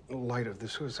 In light of the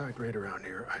suicide rate around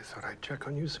here, I thought I'd check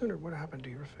on you sooner. What happened to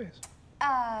your face?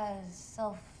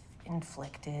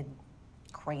 Self-inflicted,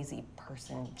 crazy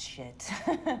person shit.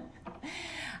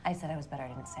 I said I was better. I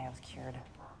didn't say I was cured.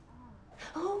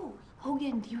 Oh,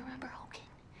 Hogan, do you remember Hogan?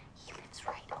 He lives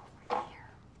right over here.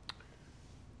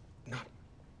 Not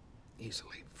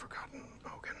easily forgotten,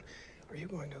 Hogan. Are you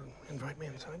going to invite me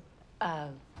inside?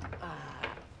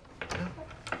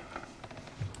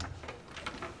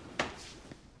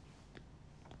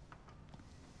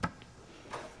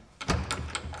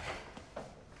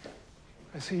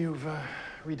 I see you've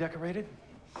redecorated.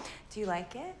 Do you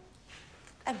like it?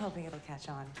 I'm hoping it'll catch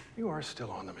on. You are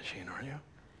still on the machine, aren't you?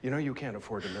 You know you can't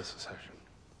afford to miss a session.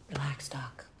 Relax,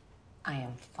 Doc. I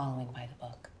am following by the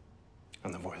book.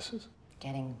 And the voices?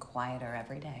 Getting quieter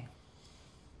every day.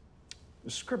 The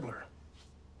Scribbler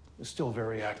is still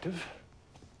very active.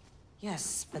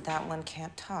 Yes, but that one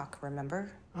can't talk,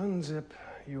 remember? Unzip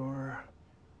your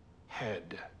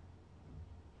head.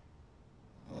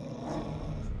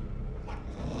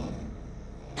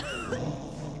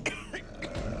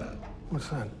 What's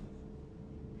that?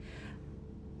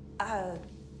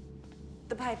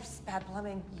 The pipe's bad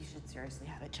plumbing. You should seriously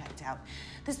have it checked out.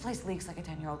 This place leaks like a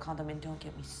 10-year-old condom, and don't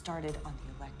get me started on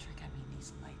the electric. I mean,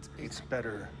 these lights are... It's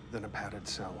better than a padded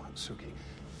cell, Sookie.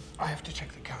 I have to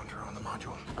check the counter on the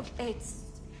module. Oh, it's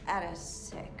at a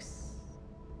 6.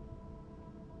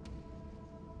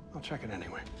 I'll check it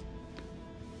anyway.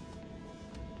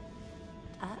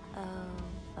 Uh-oh,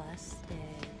 busted.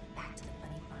 Back to the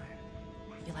bunny farm.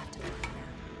 You'll have to knock him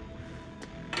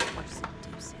out. Or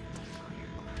seduce him.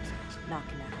 Knock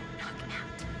him out. Knock him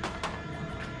out.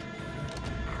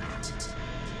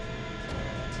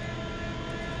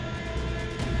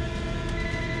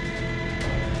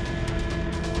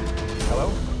 Hello?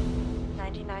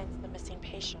 99's the missing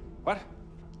patient. What?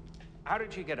 How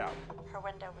did she get out? Her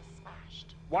window was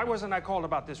smashed. Why wasn't I called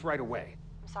about this right away?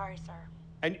 I'm sorry, sir.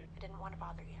 And I didn't want to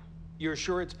bother you. you're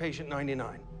sure it's patient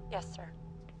 99? Yes, sir.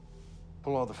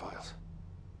 Pull all the files.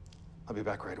 I'll be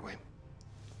back right away.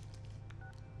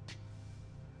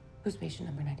 Who's patient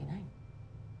number 99?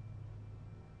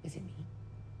 Is it me?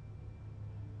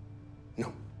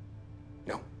 No.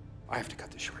 No. I have to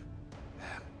cut this short.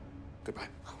 Goodbye.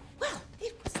 Well,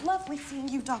 it was lovely seeing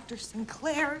you, Dr.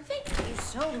 Sinclair. Thank you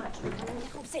so much for coming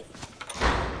home safe.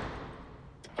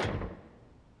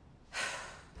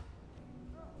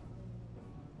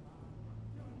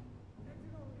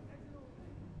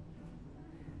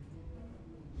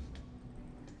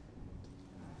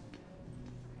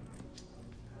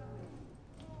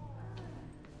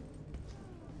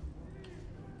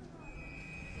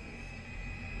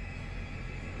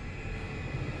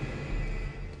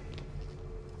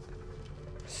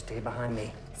 Stay behind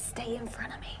me. Stay in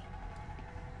front of me.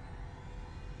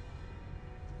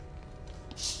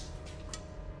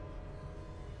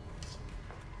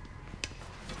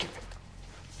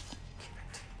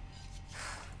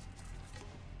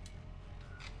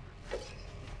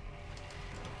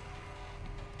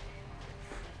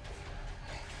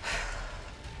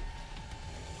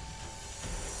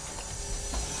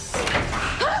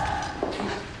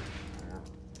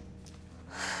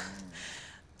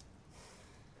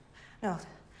 No,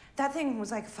 that thing was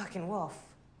like a fucking wolf.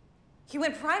 He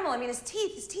went primal. I mean, his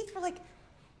teeth were like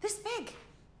this big.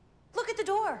 Look at the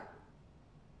door.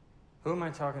 Who am I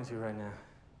talking to right now?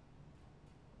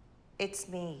 It's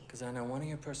me. Because I know one of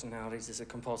your personalities is a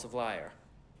compulsive liar.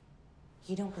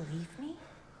 You don't believe me?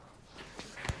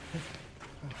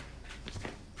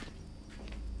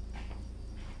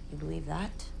 You believe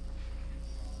that?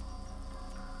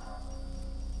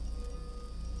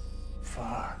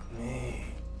 Fuck me.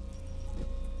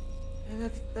 Hey,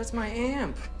 that's my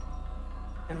amp.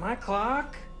 And my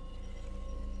clock.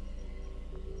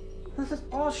 This is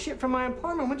all shit from my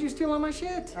apartment. What'd you steal all my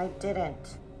shit? I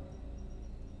didn't.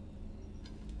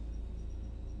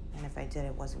 And if I did,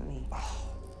 it wasn't me.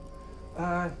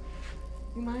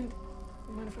 You mind?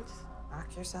 You mind if I just...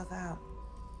 Knock yourself out.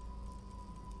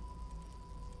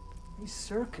 These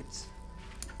circuits.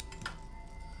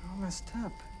 All messed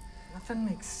up. Nothing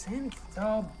makes sense. It's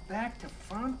all back to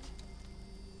front.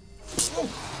 Oh.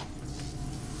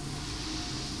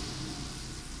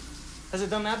 Has it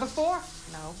done that before?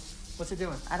 No. What's it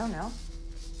doing? I don't know.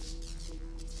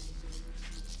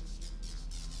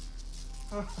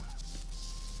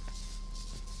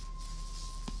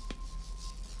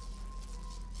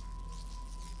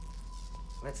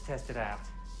 Let's test it out.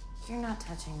 You're not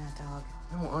touching that dog.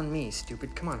 No, on me,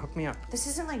 stupid. Come on, hook me up. This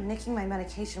isn't like nicking my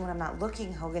medication when I'm not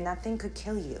looking, Hogan. That thing could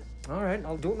kill you. All right,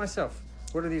 I'll do it myself.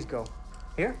 Where do these go?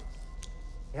 Here?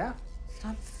 Yeah?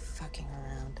 Stop fucking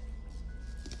around.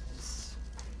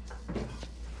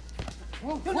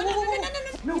 Whoa,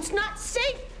 No. It's not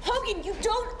safe. Hogan, you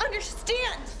don't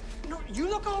understand. No, you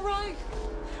look all right.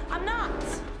 I'm not.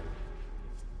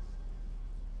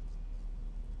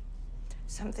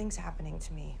 Something's happening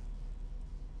to me.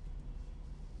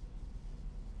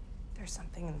 There's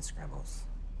something in the scribbles.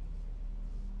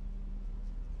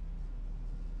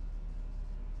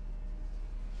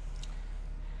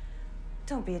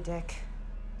 Don't be a dick.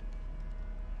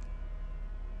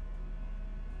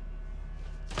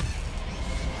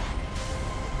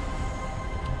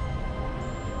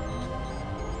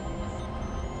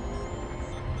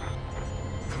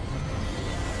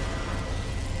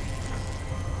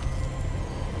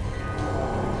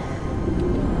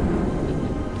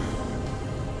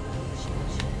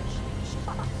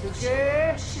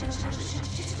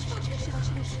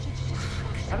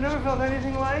 I've never felt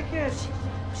anything like it.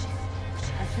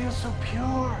 I feel so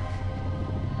pure.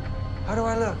 How do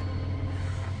I look?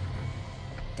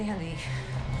 Dandy.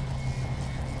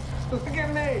 Look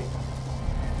at me.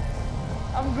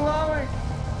 I'm glowing.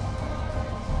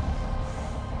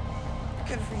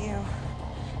 Good for you.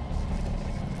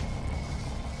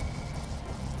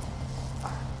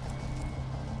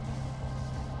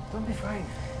 Don't be frightened.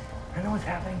 I know what's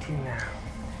happening to you now.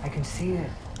 I can see it.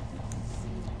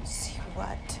 See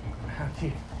what?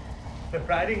 The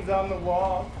writing's on the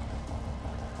wall.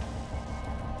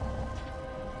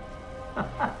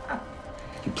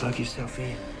 You plug yourself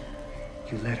in.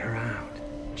 You let her out.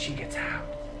 She gets out.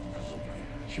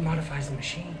 She modifies the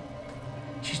machine.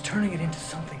 She's turning it into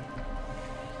something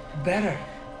better.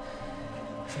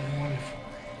 Something wonderful.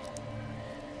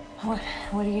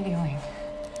 What are you doing?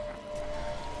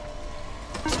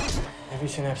 Every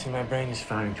synapse in my brain is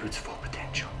firing to its full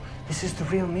potential. This is the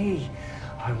real me.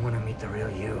 I want to meet the real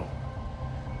you.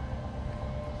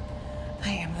 I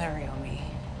am the real me.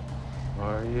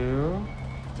 Are you?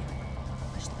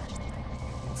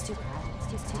 It's too crowded.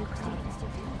 It's too crowded.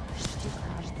 It's too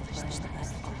crowded. Push the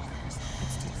button.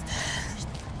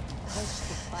 Push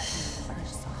the button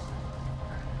first.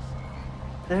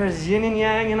 There's yin and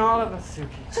yang in all of us,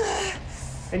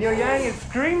 Suki. And your yang is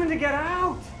screaming to get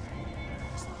out.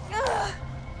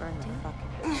 Burn the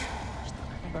fucking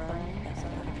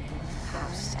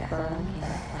house down. Burn the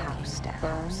house down.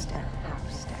 Burn the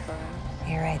house down.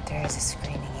 You're right, there is a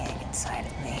screaming yang inside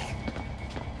of me.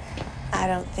 I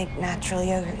don't think natural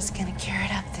yogurt is gonna cure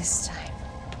it up this time.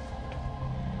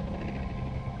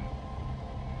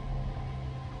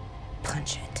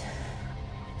 Punch it.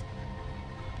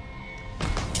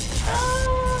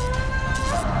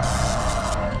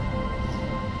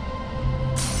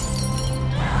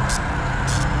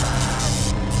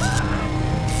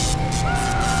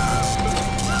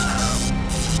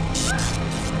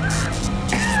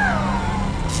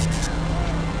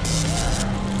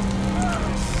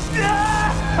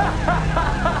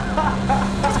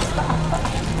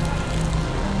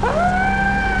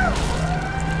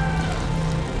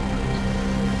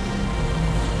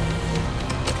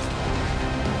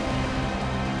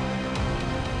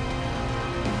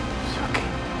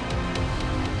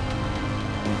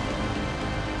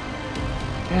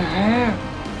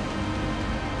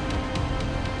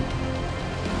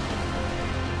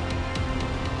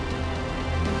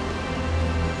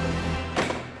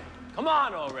 Come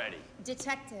on already.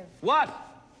 Detective. What?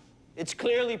 It's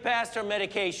clearly past her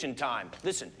medication time.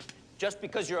 Listen, just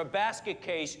because you're a basket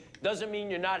case doesn't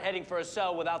mean you're not heading for a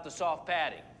cell without the soft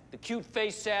padding. The cute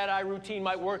face, sad eye routine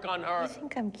might work on her. You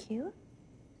think I'm cute?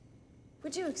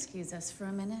 Would you excuse us for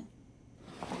a minute?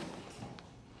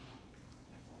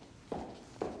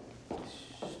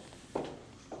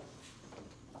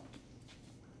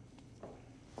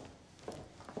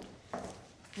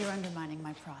 You're undermining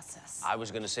my process. I was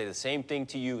gonna say the same thing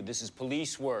to you. This is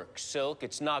police work, Silk.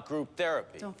 It's not group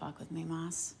therapy. Don't fuck with me,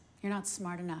 Moss. You're not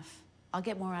smart enough. I'll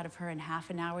get more out of her in half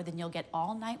an hour than you'll get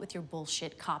all night with your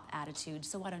bullshit cop attitude,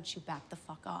 so why don't you back the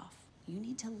fuck off? You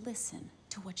need to listen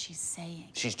to what she's saying.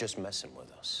 She's just messing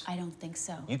with us. I don't think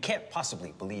so. You can't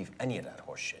possibly believe any of that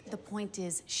horse shit. The point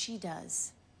is, she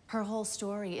does. Her whole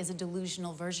story is a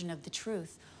delusional version of the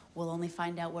truth. We'll only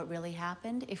find out what really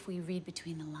happened if we read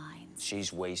between the lines.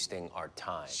 She's wasting our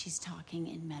time. She's talking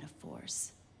in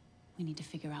metaphors. We need to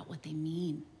figure out what they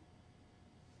mean.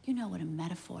 You know what a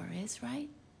metaphor is, right?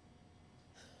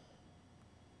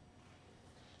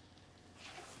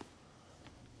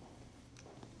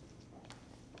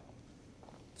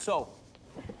 So,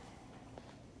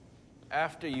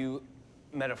 after you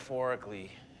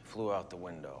metaphorically flew out the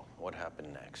window, what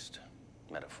happened next?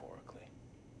 Metaphorically.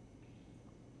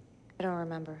 I don't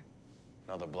remember.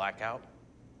 Another blackout?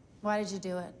 Why did you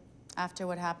do it? After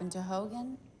what happened to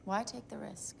Hogan? Why take the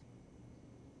risk?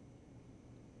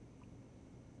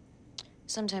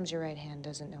 Sometimes your right hand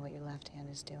doesn't know what your left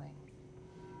hand is doing.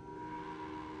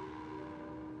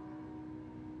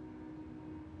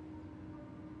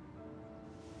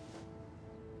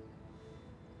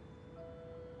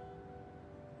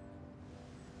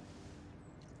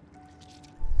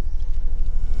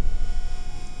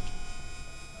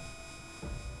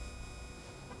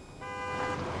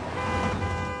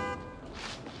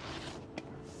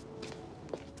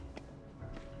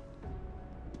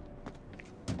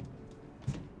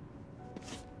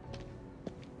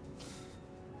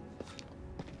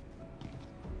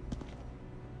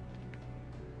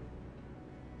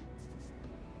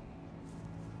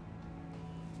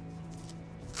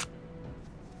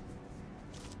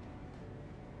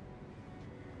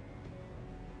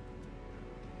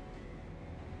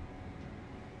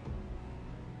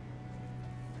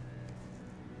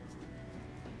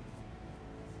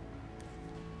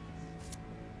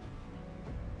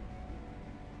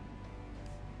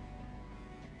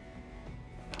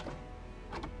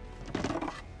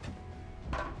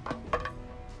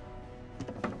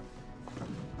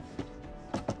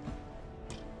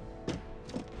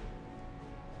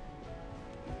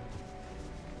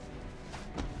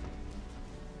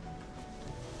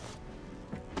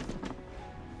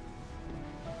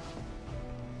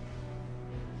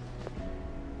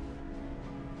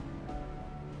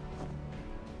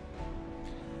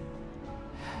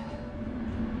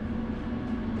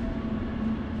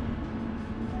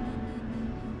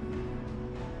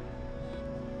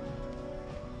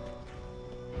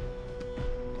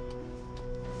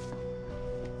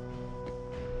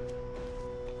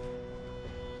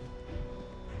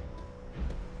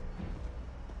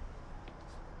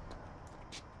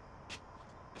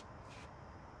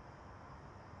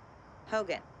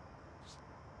 Hogan.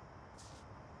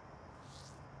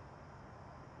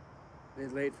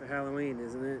 It's late for Halloween,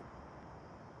 isn't it?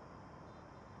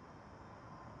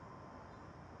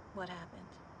 What happened?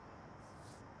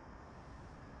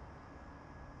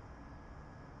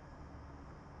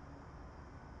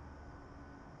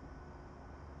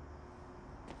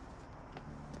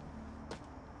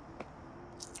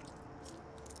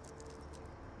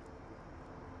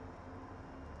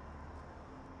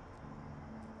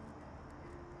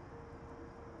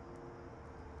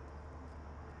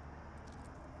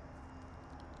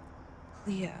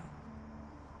 Leo.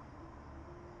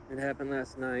 It happened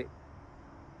last night.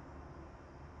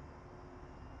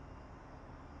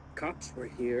 Cops were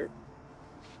here.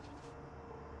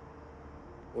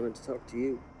 Wanted to talk to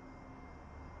you.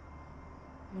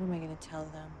 What am I gonna tell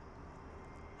them?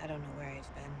 I don't know where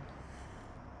I've been.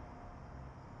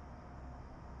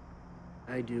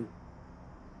 I do.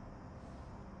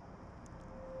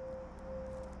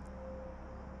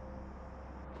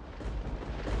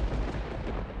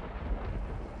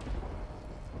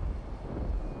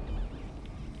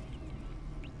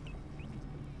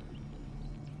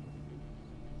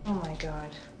 Oh my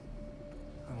God.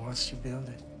 I watched you build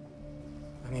it.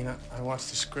 I mean, I watched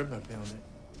the Scribbler build it.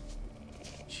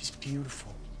 She's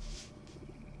beautiful.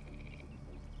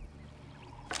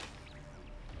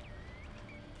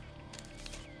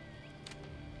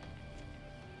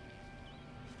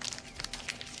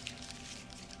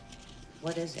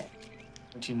 What is it?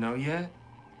 Don't you know yet?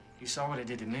 You saw what it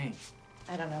did to me.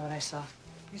 I don't know what I saw.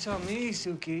 You saw me,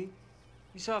 Suki.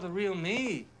 You saw the real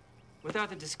me. Without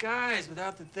the disguise,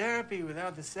 without the therapy,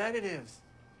 without the sedatives.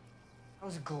 I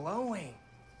was glowing.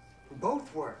 We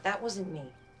both were. That wasn't me.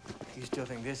 You still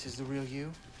think this is the real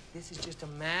you? This is just a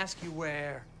mask you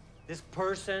wear. This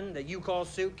person that you call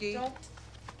Suki? Don't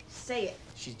say it.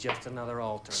 She's just another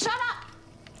alter. Shut up!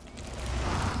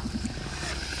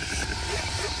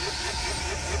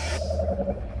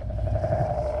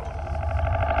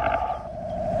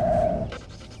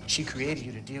 She created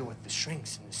you to deal with the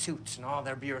shrinks and the suits and all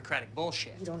their bureaucratic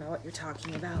bullshit. You don't know what you're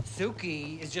talking about.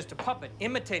 Suki is just a puppet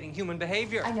imitating human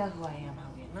behavior. I know who I am,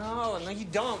 Hogan. No, you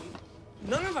don't.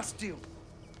 None of us do.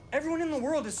 Everyone in the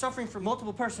world is suffering from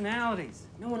multiple personalities.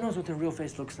 No one knows what their real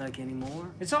face looks like anymore.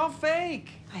 It's all fake.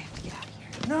 I have to get out of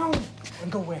here. No.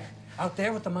 And go where? Out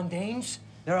there with the mundanes?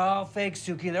 They're all fake,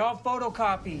 Suki. They're all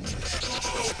photocopies.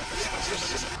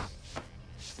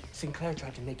 Sinclair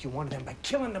tried to make you one of them by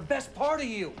killing the best part of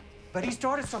you. But he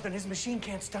started something his machine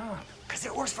can't stop. Because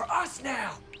it works for us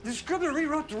now. The Scribbler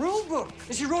rewrote the rule book,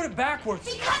 and she wrote it backwards.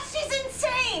 Because she's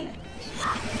insane!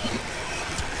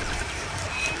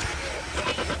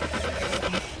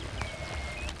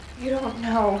 You don't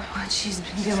know what she's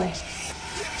been doing.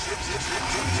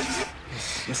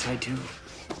 Yes, I do.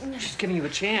 She's giving you a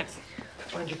chance to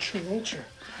find your true nature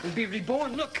and be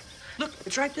reborn. Look,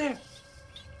 it's right there.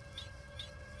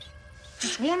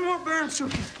 Just one more burn,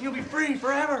 Suki. You'll be free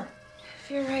forever.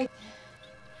 If you're right,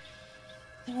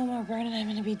 then one more burn and I'm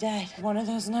gonna be dead. One of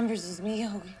those numbers is me,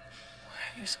 Hogan. Why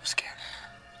are you so scared?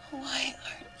 Why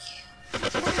aren't you?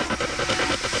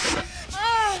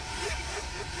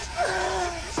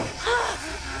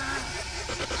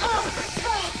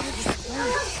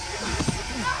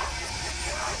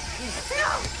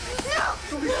 No!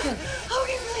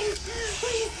 Hogan, please!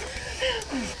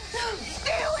 No,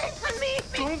 stay away from me!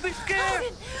 Don't be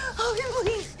scared! Hogan,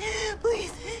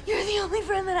 please! You're the only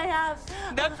friend that I have.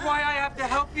 That's why I have to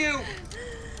help you.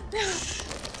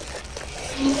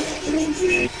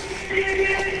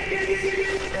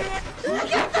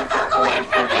 Get the fuck away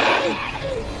from me!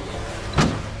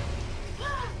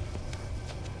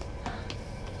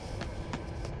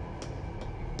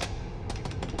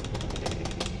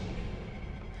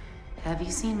 Have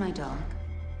you seen my dog?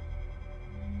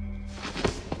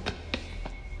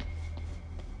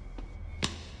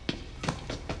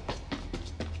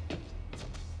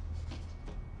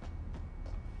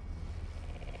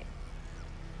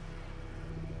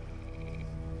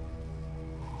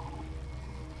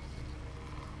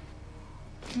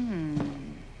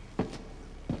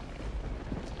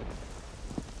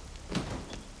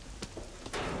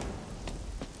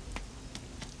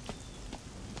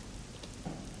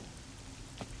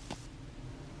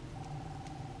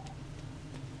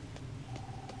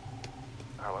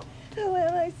 Who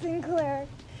am I, Sinclair?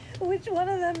 Which one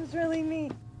of them is really me?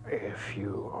 If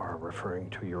you are referring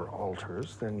to your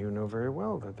alters, then you know very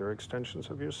well that they're extensions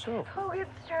of yourself. Oh, it's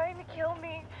trying to kill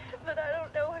me, but I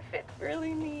don't know if it's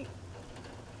really me.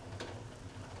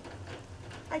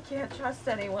 I can't trust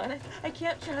anyone. I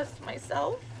can't trust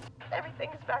myself.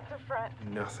 Everything's back to front.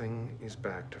 Nothing is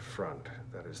back to front.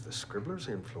 That is the Scribbler's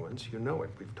influence. You know it.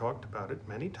 We've talked about it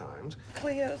many times.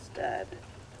 Cleo's dead.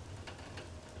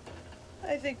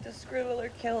 I think the Scribbler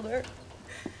killed her.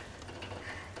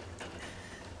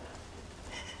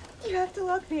 You have to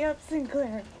lock me up,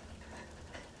 Sinclair.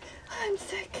 I'm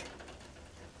sick.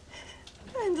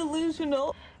 I'm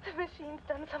delusional. The machine's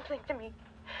done something to me.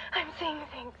 I'm seeing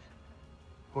things.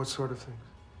 What sort of things?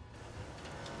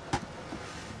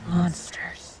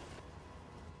 Monsters.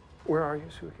 Where are you,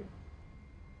 Suki?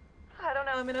 I don't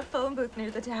know. I'm in a phone booth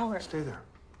near the tower. Stay there.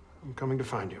 I'm coming to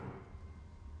find you.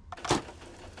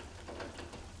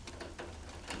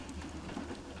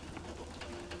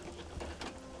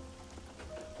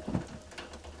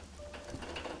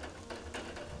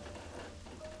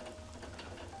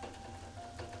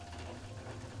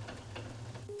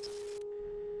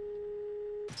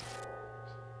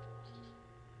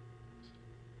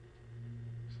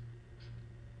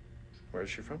 Where is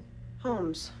she from?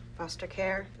 Homes, foster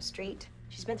care, the street.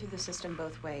 She's been through the system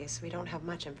both ways. We don't have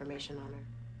much information on her.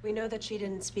 We know that she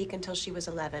didn't speak until she was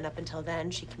 11. Up until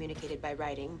then, she communicated by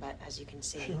writing, but as you can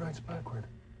see... She writes backward.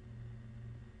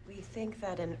 We think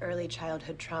that an early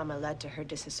childhood trauma led to her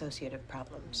dissociative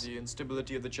problems. The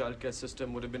instability of the childcare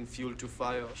system would have been fuel to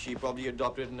fire. She probably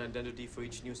adopted an identity for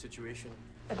each new situation.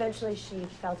 Eventually, she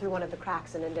fell through one of the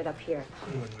cracks and ended up here.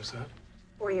 And when was that?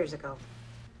 4 years ago.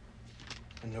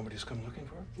 And nobody's come looking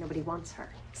for her? Nobody wants her.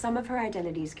 Some of her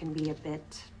identities can be a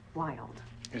bit wild.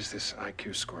 Is this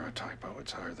IQ score a typo?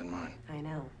 It's higher than mine. I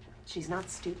know. She's not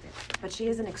stupid, but she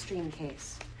is an extreme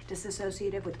case.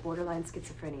 Dissociative with borderline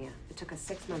schizophrenia. It took us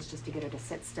 6 months just to get her to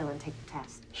sit still and take the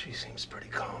test. She seems pretty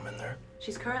calm in there.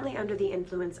 She's currently under the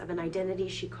influence of an identity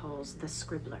she calls the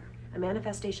Scribbler. A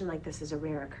manifestation like this is a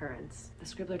rare occurrence. The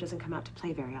Scribbler doesn't come out to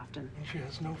play very often. And she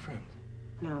has no friends?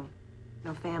 No.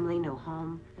 No family, no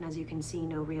home, and as you can see,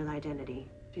 no real identity.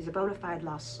 She's a bona fide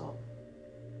lost soul.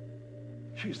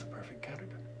 She's the perfect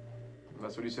candidate.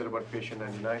 That's what you said about patient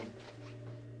 99.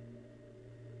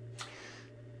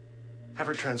 Have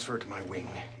her transferred to my wing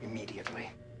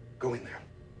immediately. Go in there.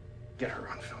 Get her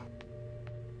on film.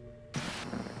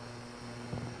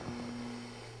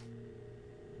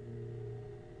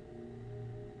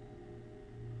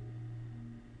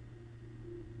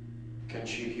 Can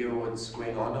she hear what's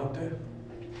going on out there?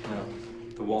 No,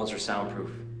 the walls are soundproof.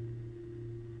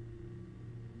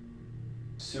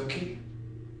 Suki?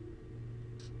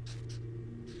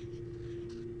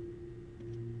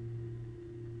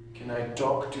 Can I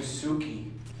talk to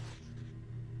Suki?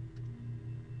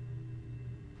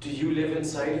 Do you live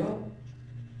inside her?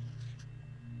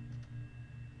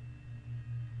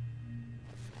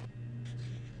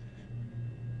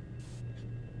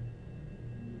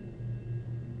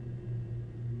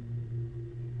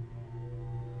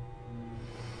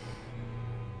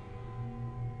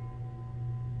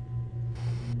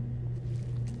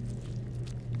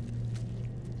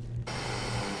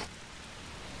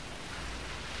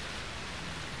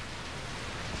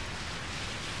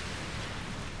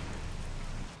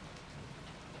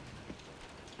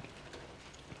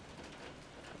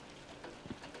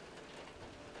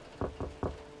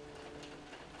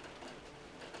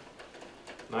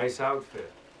 Nice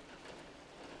outfit.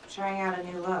 Trying out a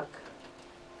new look.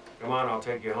 Come on, I'll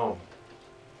take you home.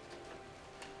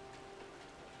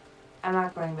 I'm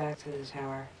not going back to the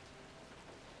tower.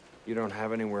 You don't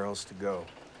have anywhere else to go.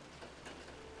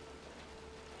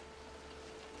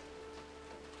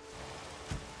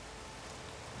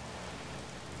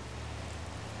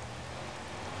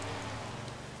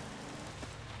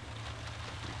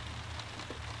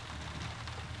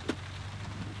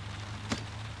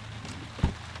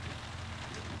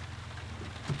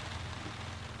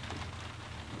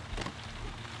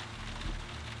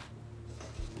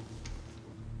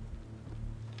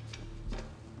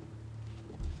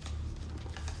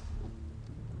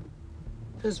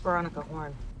 Who's Veronica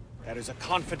Horn? That is a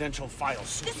confidential file,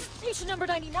 Suki. This is patient number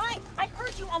 99. I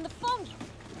heard you on the phone.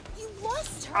 You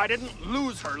lost her. I didn't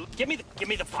lose her. Give me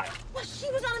the file. Well,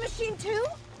 she was on a machine too?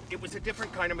 It was a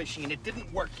different kind of machine. It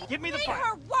didn't work. Give me the Made file.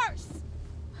 her worse.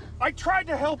 I tried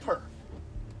to help her.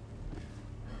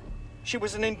 She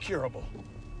was an incurable.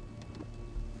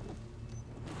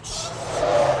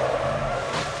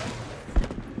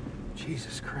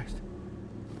 Jesus Christ.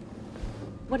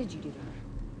 What did you do to her?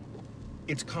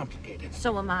 It's complicated.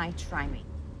 So am I. Try me.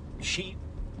 She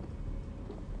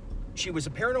was a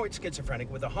paranoid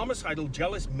schizophrenic with a homicidal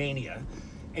jealous mania,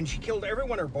 and she killed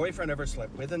everyone her boyfriend ever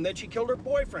slept with, and then she killed her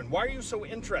boyfriend. Why are you so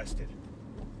interested?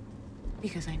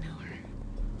 Because I know her.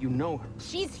 You know her.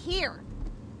 She's here.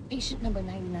 Patient number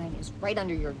 99 is right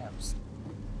under your nose.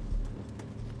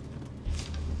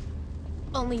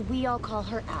 Only we all call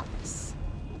her Alice.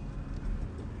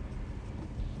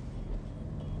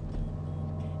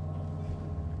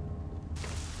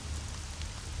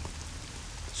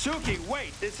 Suki,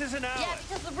 wait, this isn't Alice. Yeah,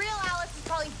 because the real Alice is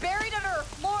probably buried under her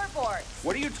floorboards.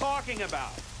 What are you talking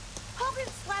about? Hogan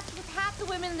slept with half the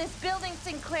women in this building,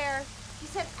 Sinclair. He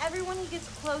said everyone he gets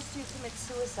close to commits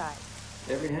suicide.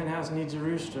 Every hen house needs a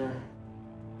rooster.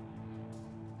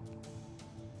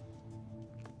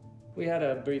 We had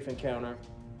a brief encounter.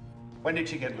 When did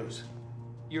she get loose?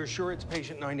 You're sure it's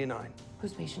patient 99?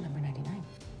 Who's patient number 99?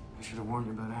 I should have warned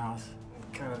you about Alice.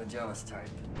 Kind of the jealous type.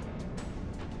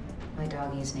 My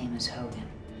doggy's name is Hogan.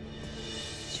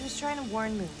 She was trying to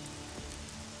warn me.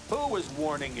 Who was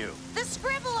warning you? The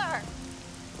Scribbler!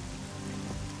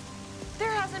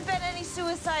 There hasn't been any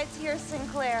suicides here,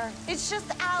 Sinclair. It's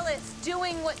just Alice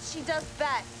doing what she does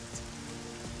best.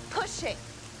 Pushing.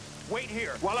 Wait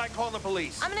here while I call the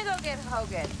police. I'm gonna go get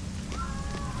Hogan.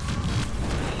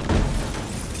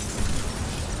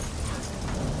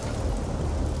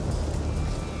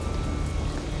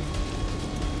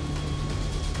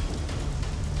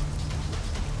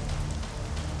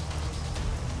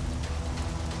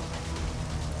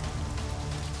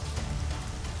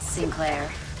 Sinclair,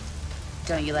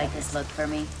 don't you like this look for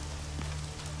me?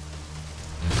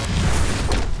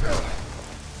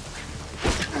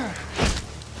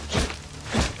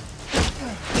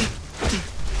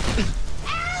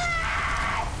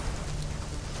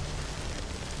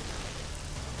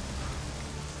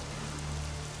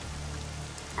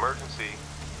 Emergency.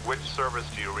 Which service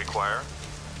do you require?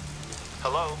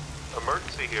 Hello?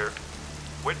 Emergency here.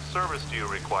 Which service do you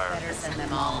require? Better send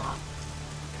them all.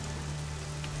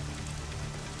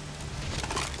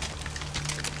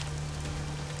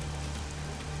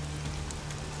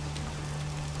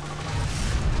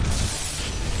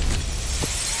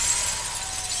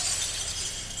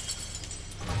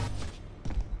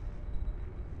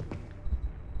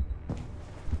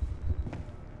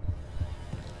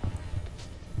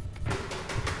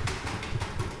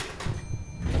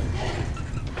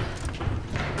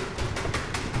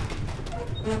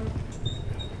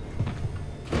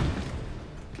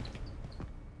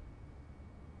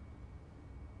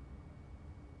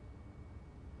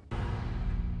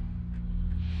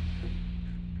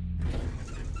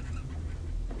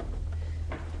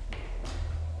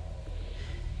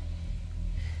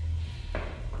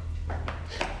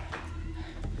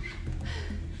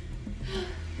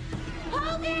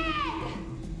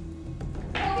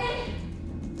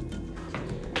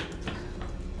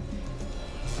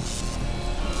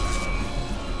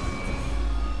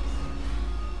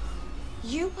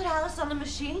 You put Alice on the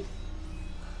machine?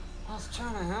 I was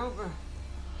trying to help her.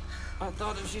 I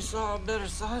thought if she saw a better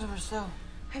side of herself.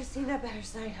 I've seen that better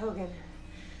side, Hogan.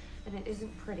 And it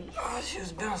isn't pretty. Oh, she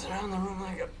was bouncing around the room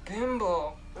like a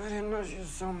pinball. I didn't know she was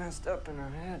so messed up in her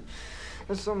head.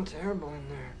 There's something terrible in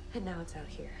there. And now it's out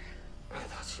here. I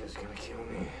thought she was gonna kill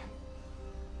me.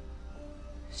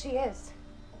 She is.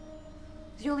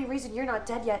 The only reason you're not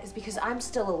dead yet is because I'm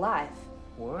still alive.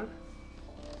 What?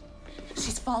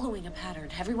 She's following a pattern.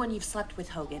 Everyone you've slept with,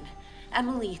 Hogan.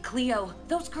 Emily, Cleo,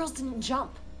 those girls didn't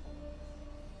jump.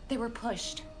 They were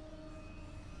pushed.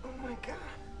 Oh my God.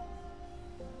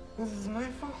 This is my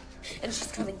fault. And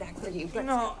she's coming back for you. But...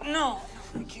 No.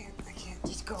 I can't.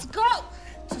 Just go. Let's go!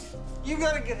 You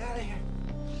gotta get out of here.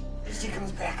 If she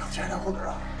comes back, I'll try to hold her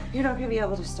off. You're not gonna be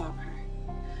able to stop her.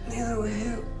 Neither will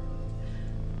you.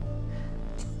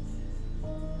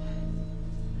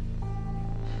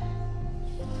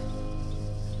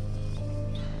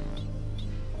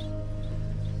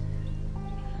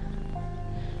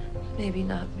 Maybe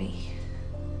not me.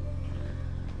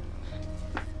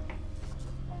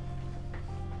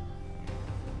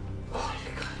 Oh,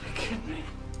 you gotta be kidding me.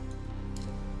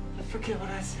 I forget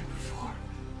what I said before.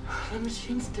 The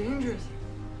machine's dangerous.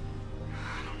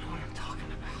 I don't know what I'm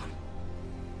talking about.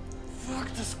 Fuck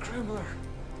the Scribbler.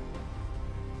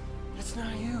 It's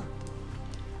not you.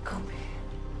 Go be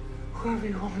whoever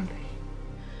you want to be.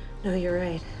 No, you're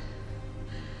right.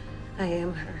 I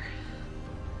am her.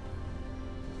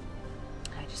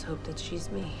 I just hope that she's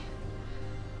me.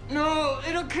 No,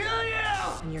 it'll kill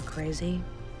you! When you're crazy,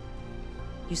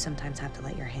 you sometimes have to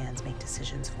let your hands make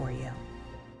decisions for you.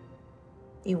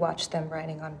 You watch them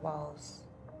writing on walls,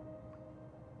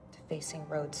 defacing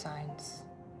road signs.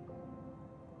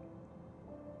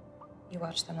 You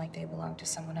watch them like they belong to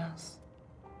someone else.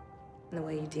 And the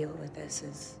way you deal with this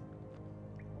is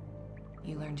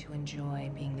you learn to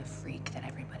enjoy being the freak that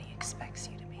everybody expects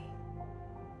you to be.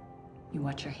 You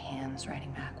watch your hands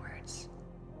writing backwards.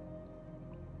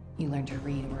 You learn to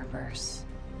read in reverse.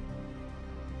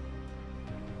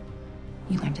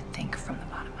 You learn to think from the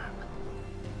bottom up.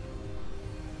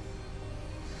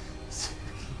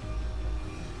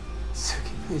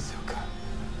 Suki, please don't go.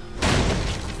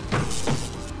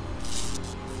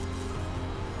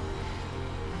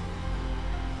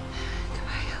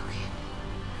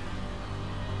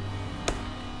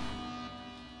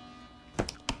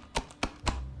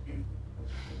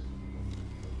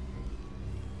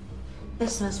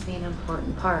 This must be an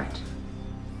important part.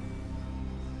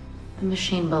 The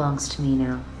machine belongs to me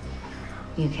now.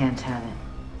 You can't have it.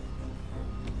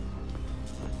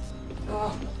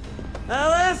 Oh.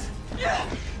 Alice!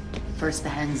 First the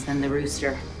hens, then the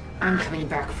rooster. I'm coming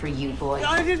back for you, boy.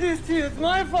 I did this to you. It's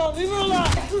my fault. Leave her alone.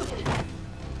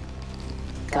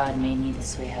 God made me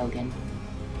this way, Hogan.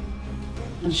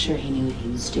 I'm sure he knew what he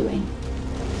was doing.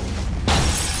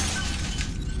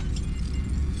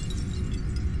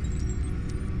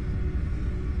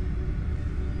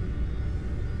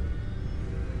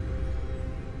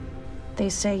 They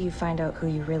say you find out who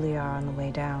you really are on the way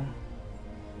down.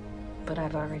 But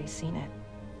I've already seen it.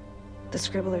 The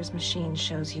Scribbler's machine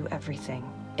shows you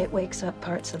everything. It wakes up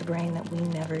parts of the brain that we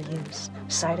never use.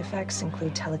 Side effects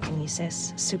include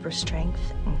telekinesis, super strength,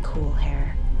 and cool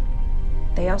hair.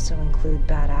 They also include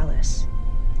Bad Alice.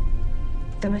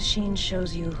 The machine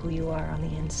shows you who you are on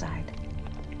the inside.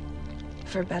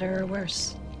 For better or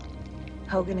worse.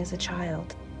 Hogan is a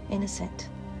child, innocent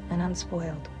and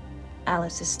unspoiled.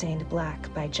 Alice is stained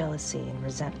black by jealousy and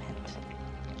resentment.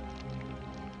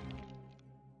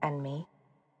 And me?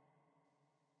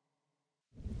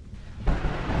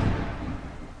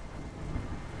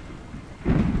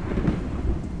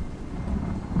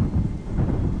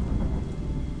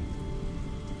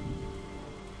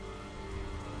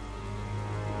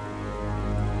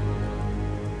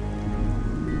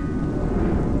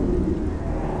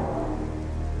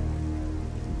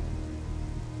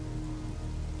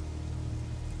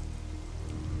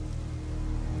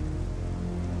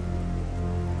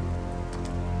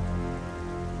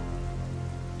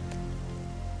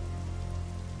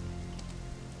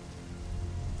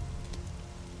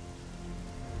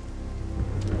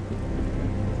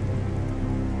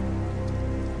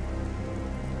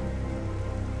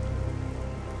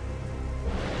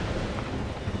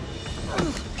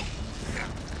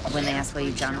 When they ask why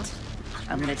you jumped,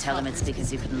 I'm gonna tell them it's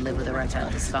because you couldn't live with erectile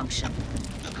dysfunction.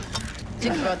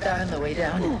 Think about that on the way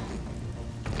down.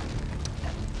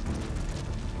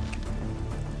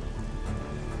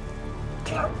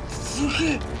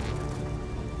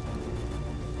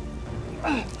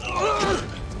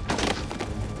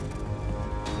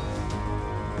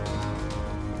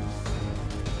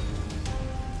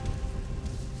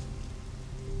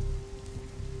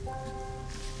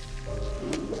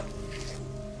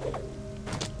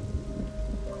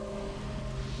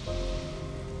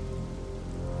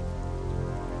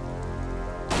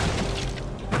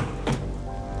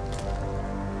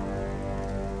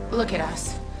 Look at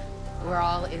us. We're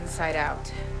all inside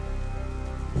out.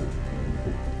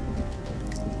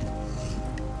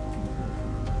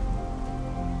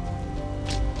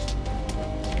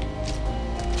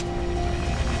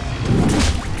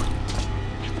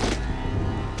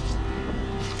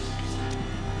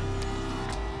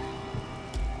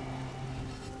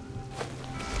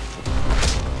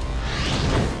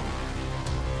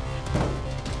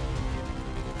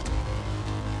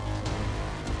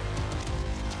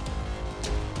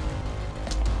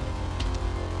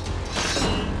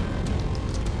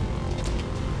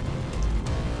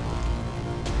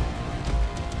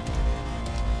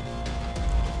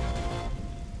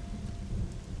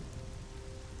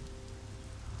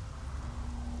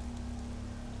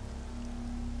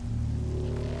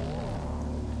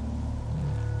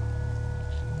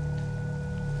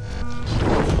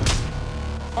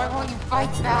 Why won't you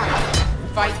fight back?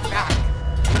 Fight back!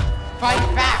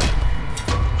 Fight back!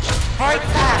 Fight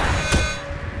back!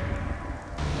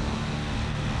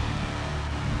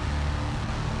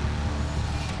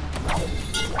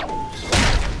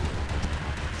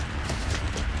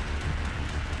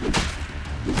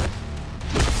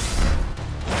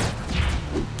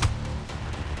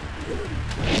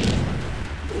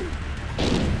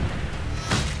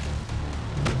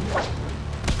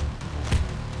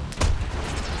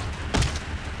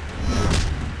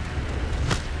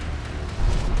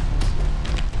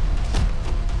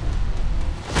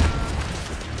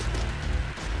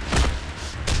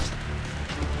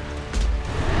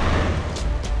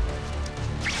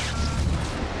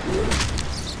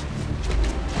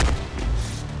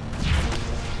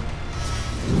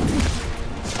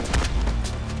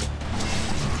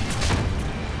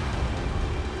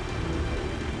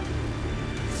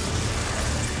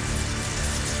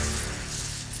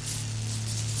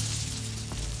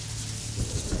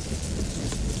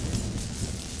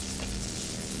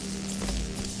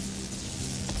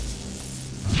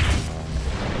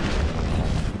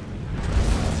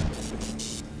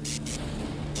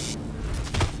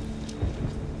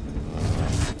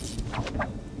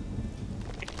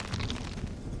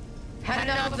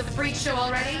 enough of the freak show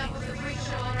already?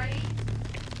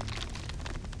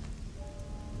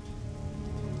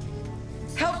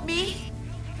 Help me?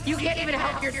 You can't even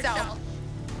help yourself.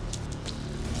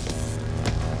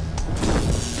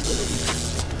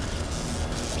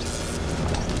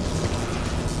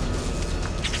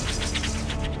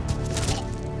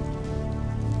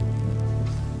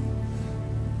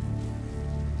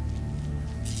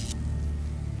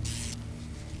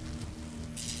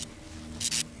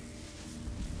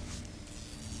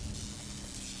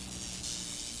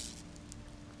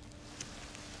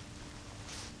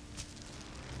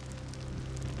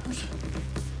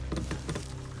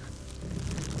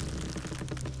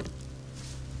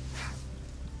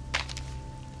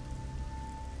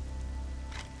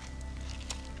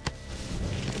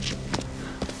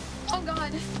 Oh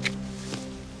God.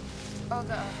 Oh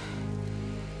God.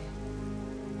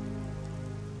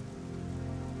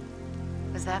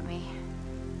 Is that me?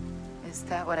 Is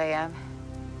that what I am?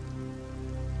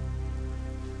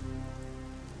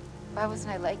 Why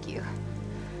wasn't I like you?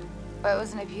 Why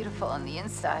wasn't I beautiful on the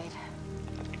inside?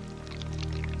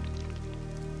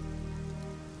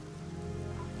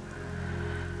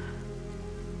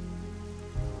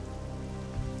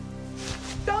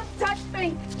 Don't touch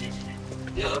me!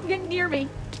 Don't get near me!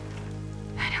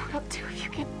 I know what I'll do if you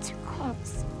get too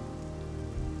close.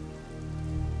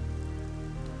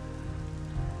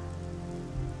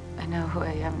 I know who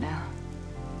I am now.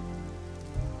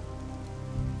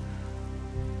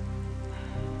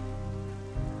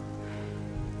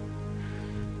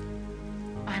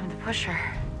 I'm the pusher.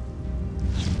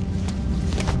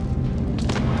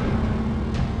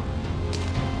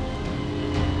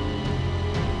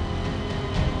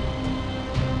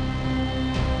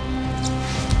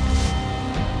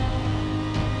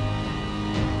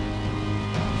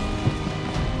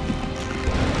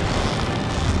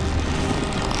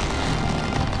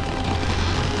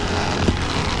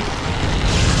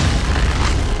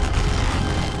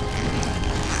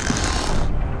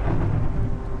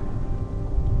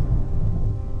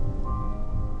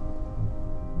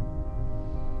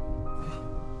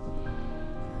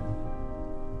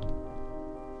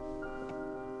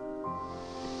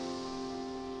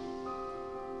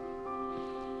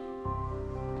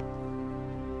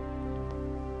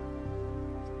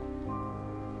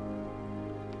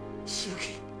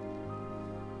 Suki.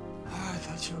 Oh, I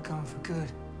thought you were gone for good.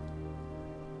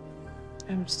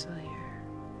 I'm still here.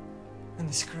 And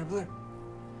the Scribbler?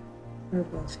 We're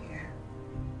both here.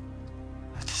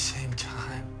 At the same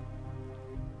time?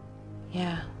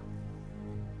 Yeah.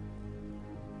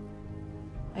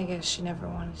 I guess she never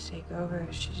wanted to take over.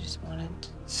 She just wanted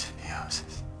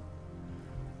symbiosis.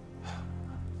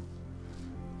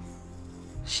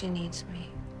 She needs me.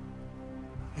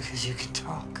 Because you can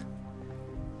talk.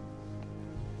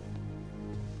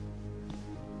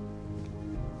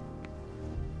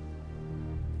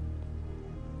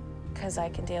 Because I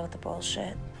can deal with the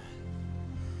bullshit.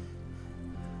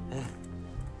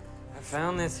 I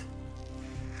found this.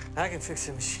 I can fix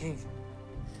the machine.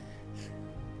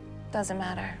 Doesn't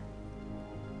matter.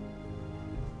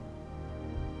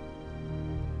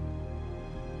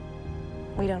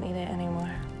 We don't need it anymore.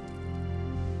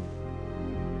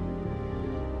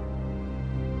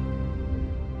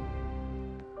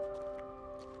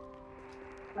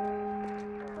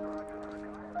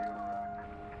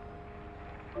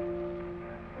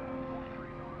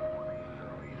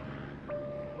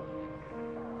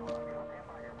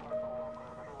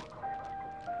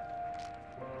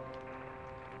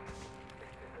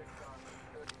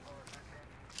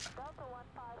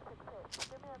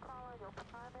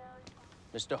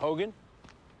 Mr. Hogan?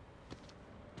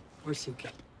 Where's Suki?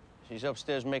 She's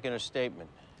upstairs making her statement.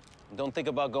 And don't think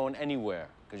about going anywhere,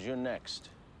 because you're next.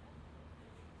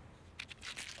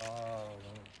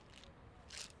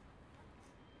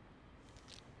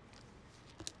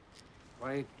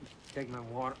 Why you take my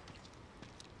water?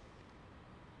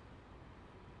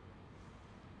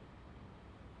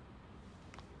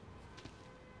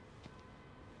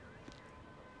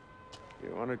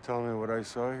 You want to tell me what I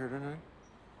saw here tonight?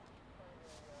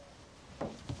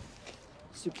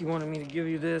 Suki wanted me to give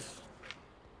you this.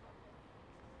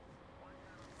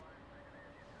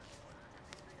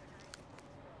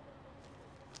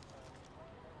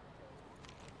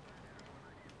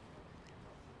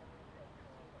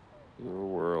 Your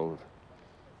world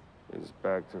is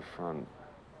back to front,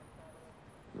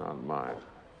 not mine.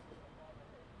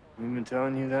 We've been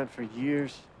telling you that for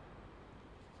years.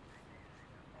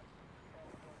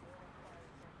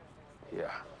 Yeah,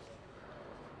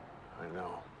 I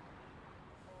know.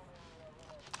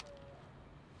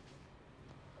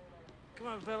 Come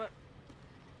on, fella.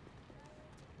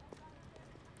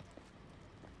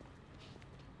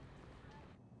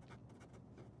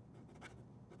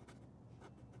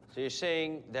 So you're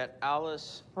saying that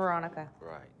Alice... Veronica.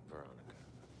 Right, Veronica.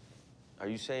 Are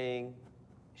you saying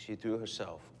she threw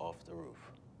herself off the roof?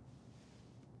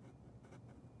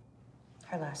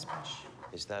 Her last wish.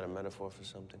 Is that a metaphor for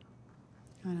something?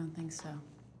 I don't think so.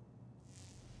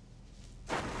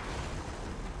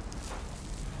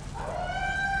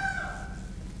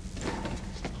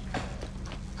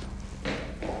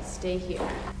 Stay here.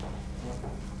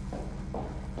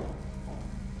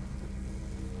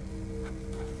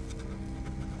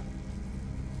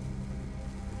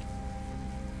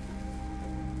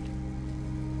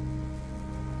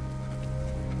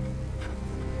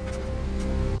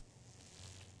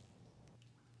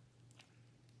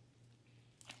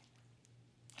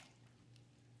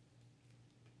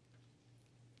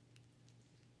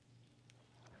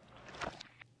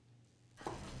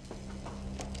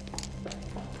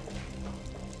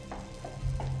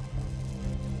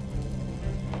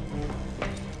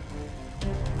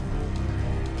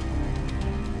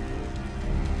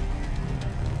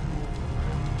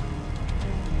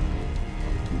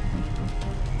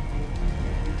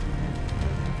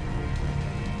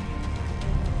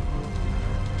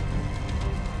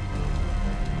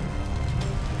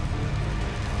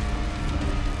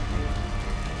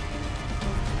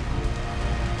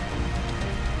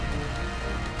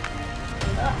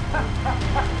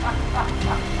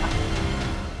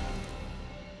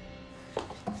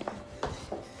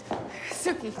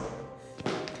 Suki.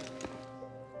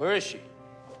 Where is she?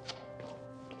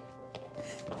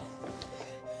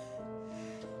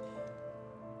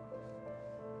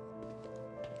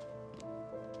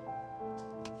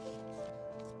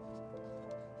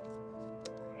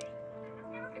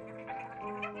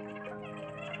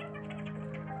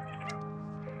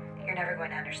 You're never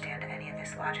going to understand any of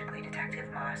this logically, Detective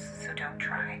Moss, so don't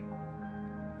try.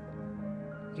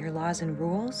 Your laws and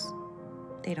rules,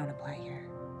 they don't apply here.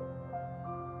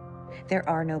 There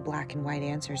are no black and white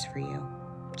answers for you,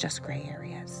 just gray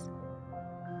areas.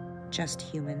 Just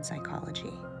human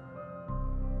psychology.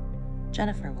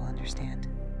 Jennifer will understand.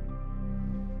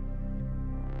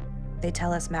 They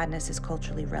tell us madness is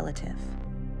culturally relative.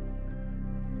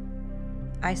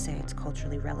 I say it's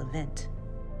culturally relevant.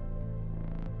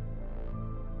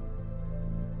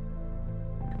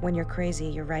 When you're crazy,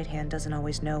 your right hand doesn't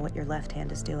always know what your left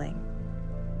hand is doing.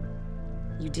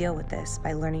 You deal with this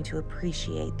by learning to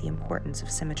appreciate the importance of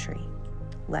symmetry.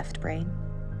 Left brain,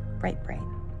 right brain,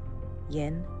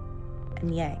 yin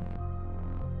and yang.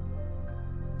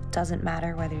 Doesn't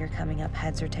matter whether you're coming up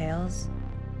heads or tails,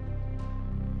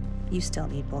 you still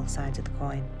need both sides of the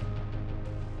coin.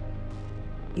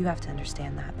 You have to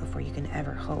understand that before you can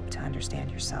ever hope to understand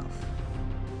yourself.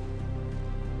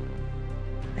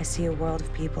 I see a world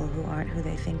of people who aren't who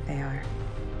they think they are.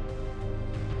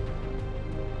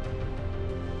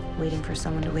 Waiting for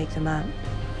someone to wake them up.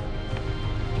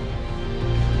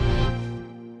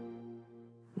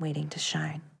 Waiting to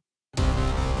shine.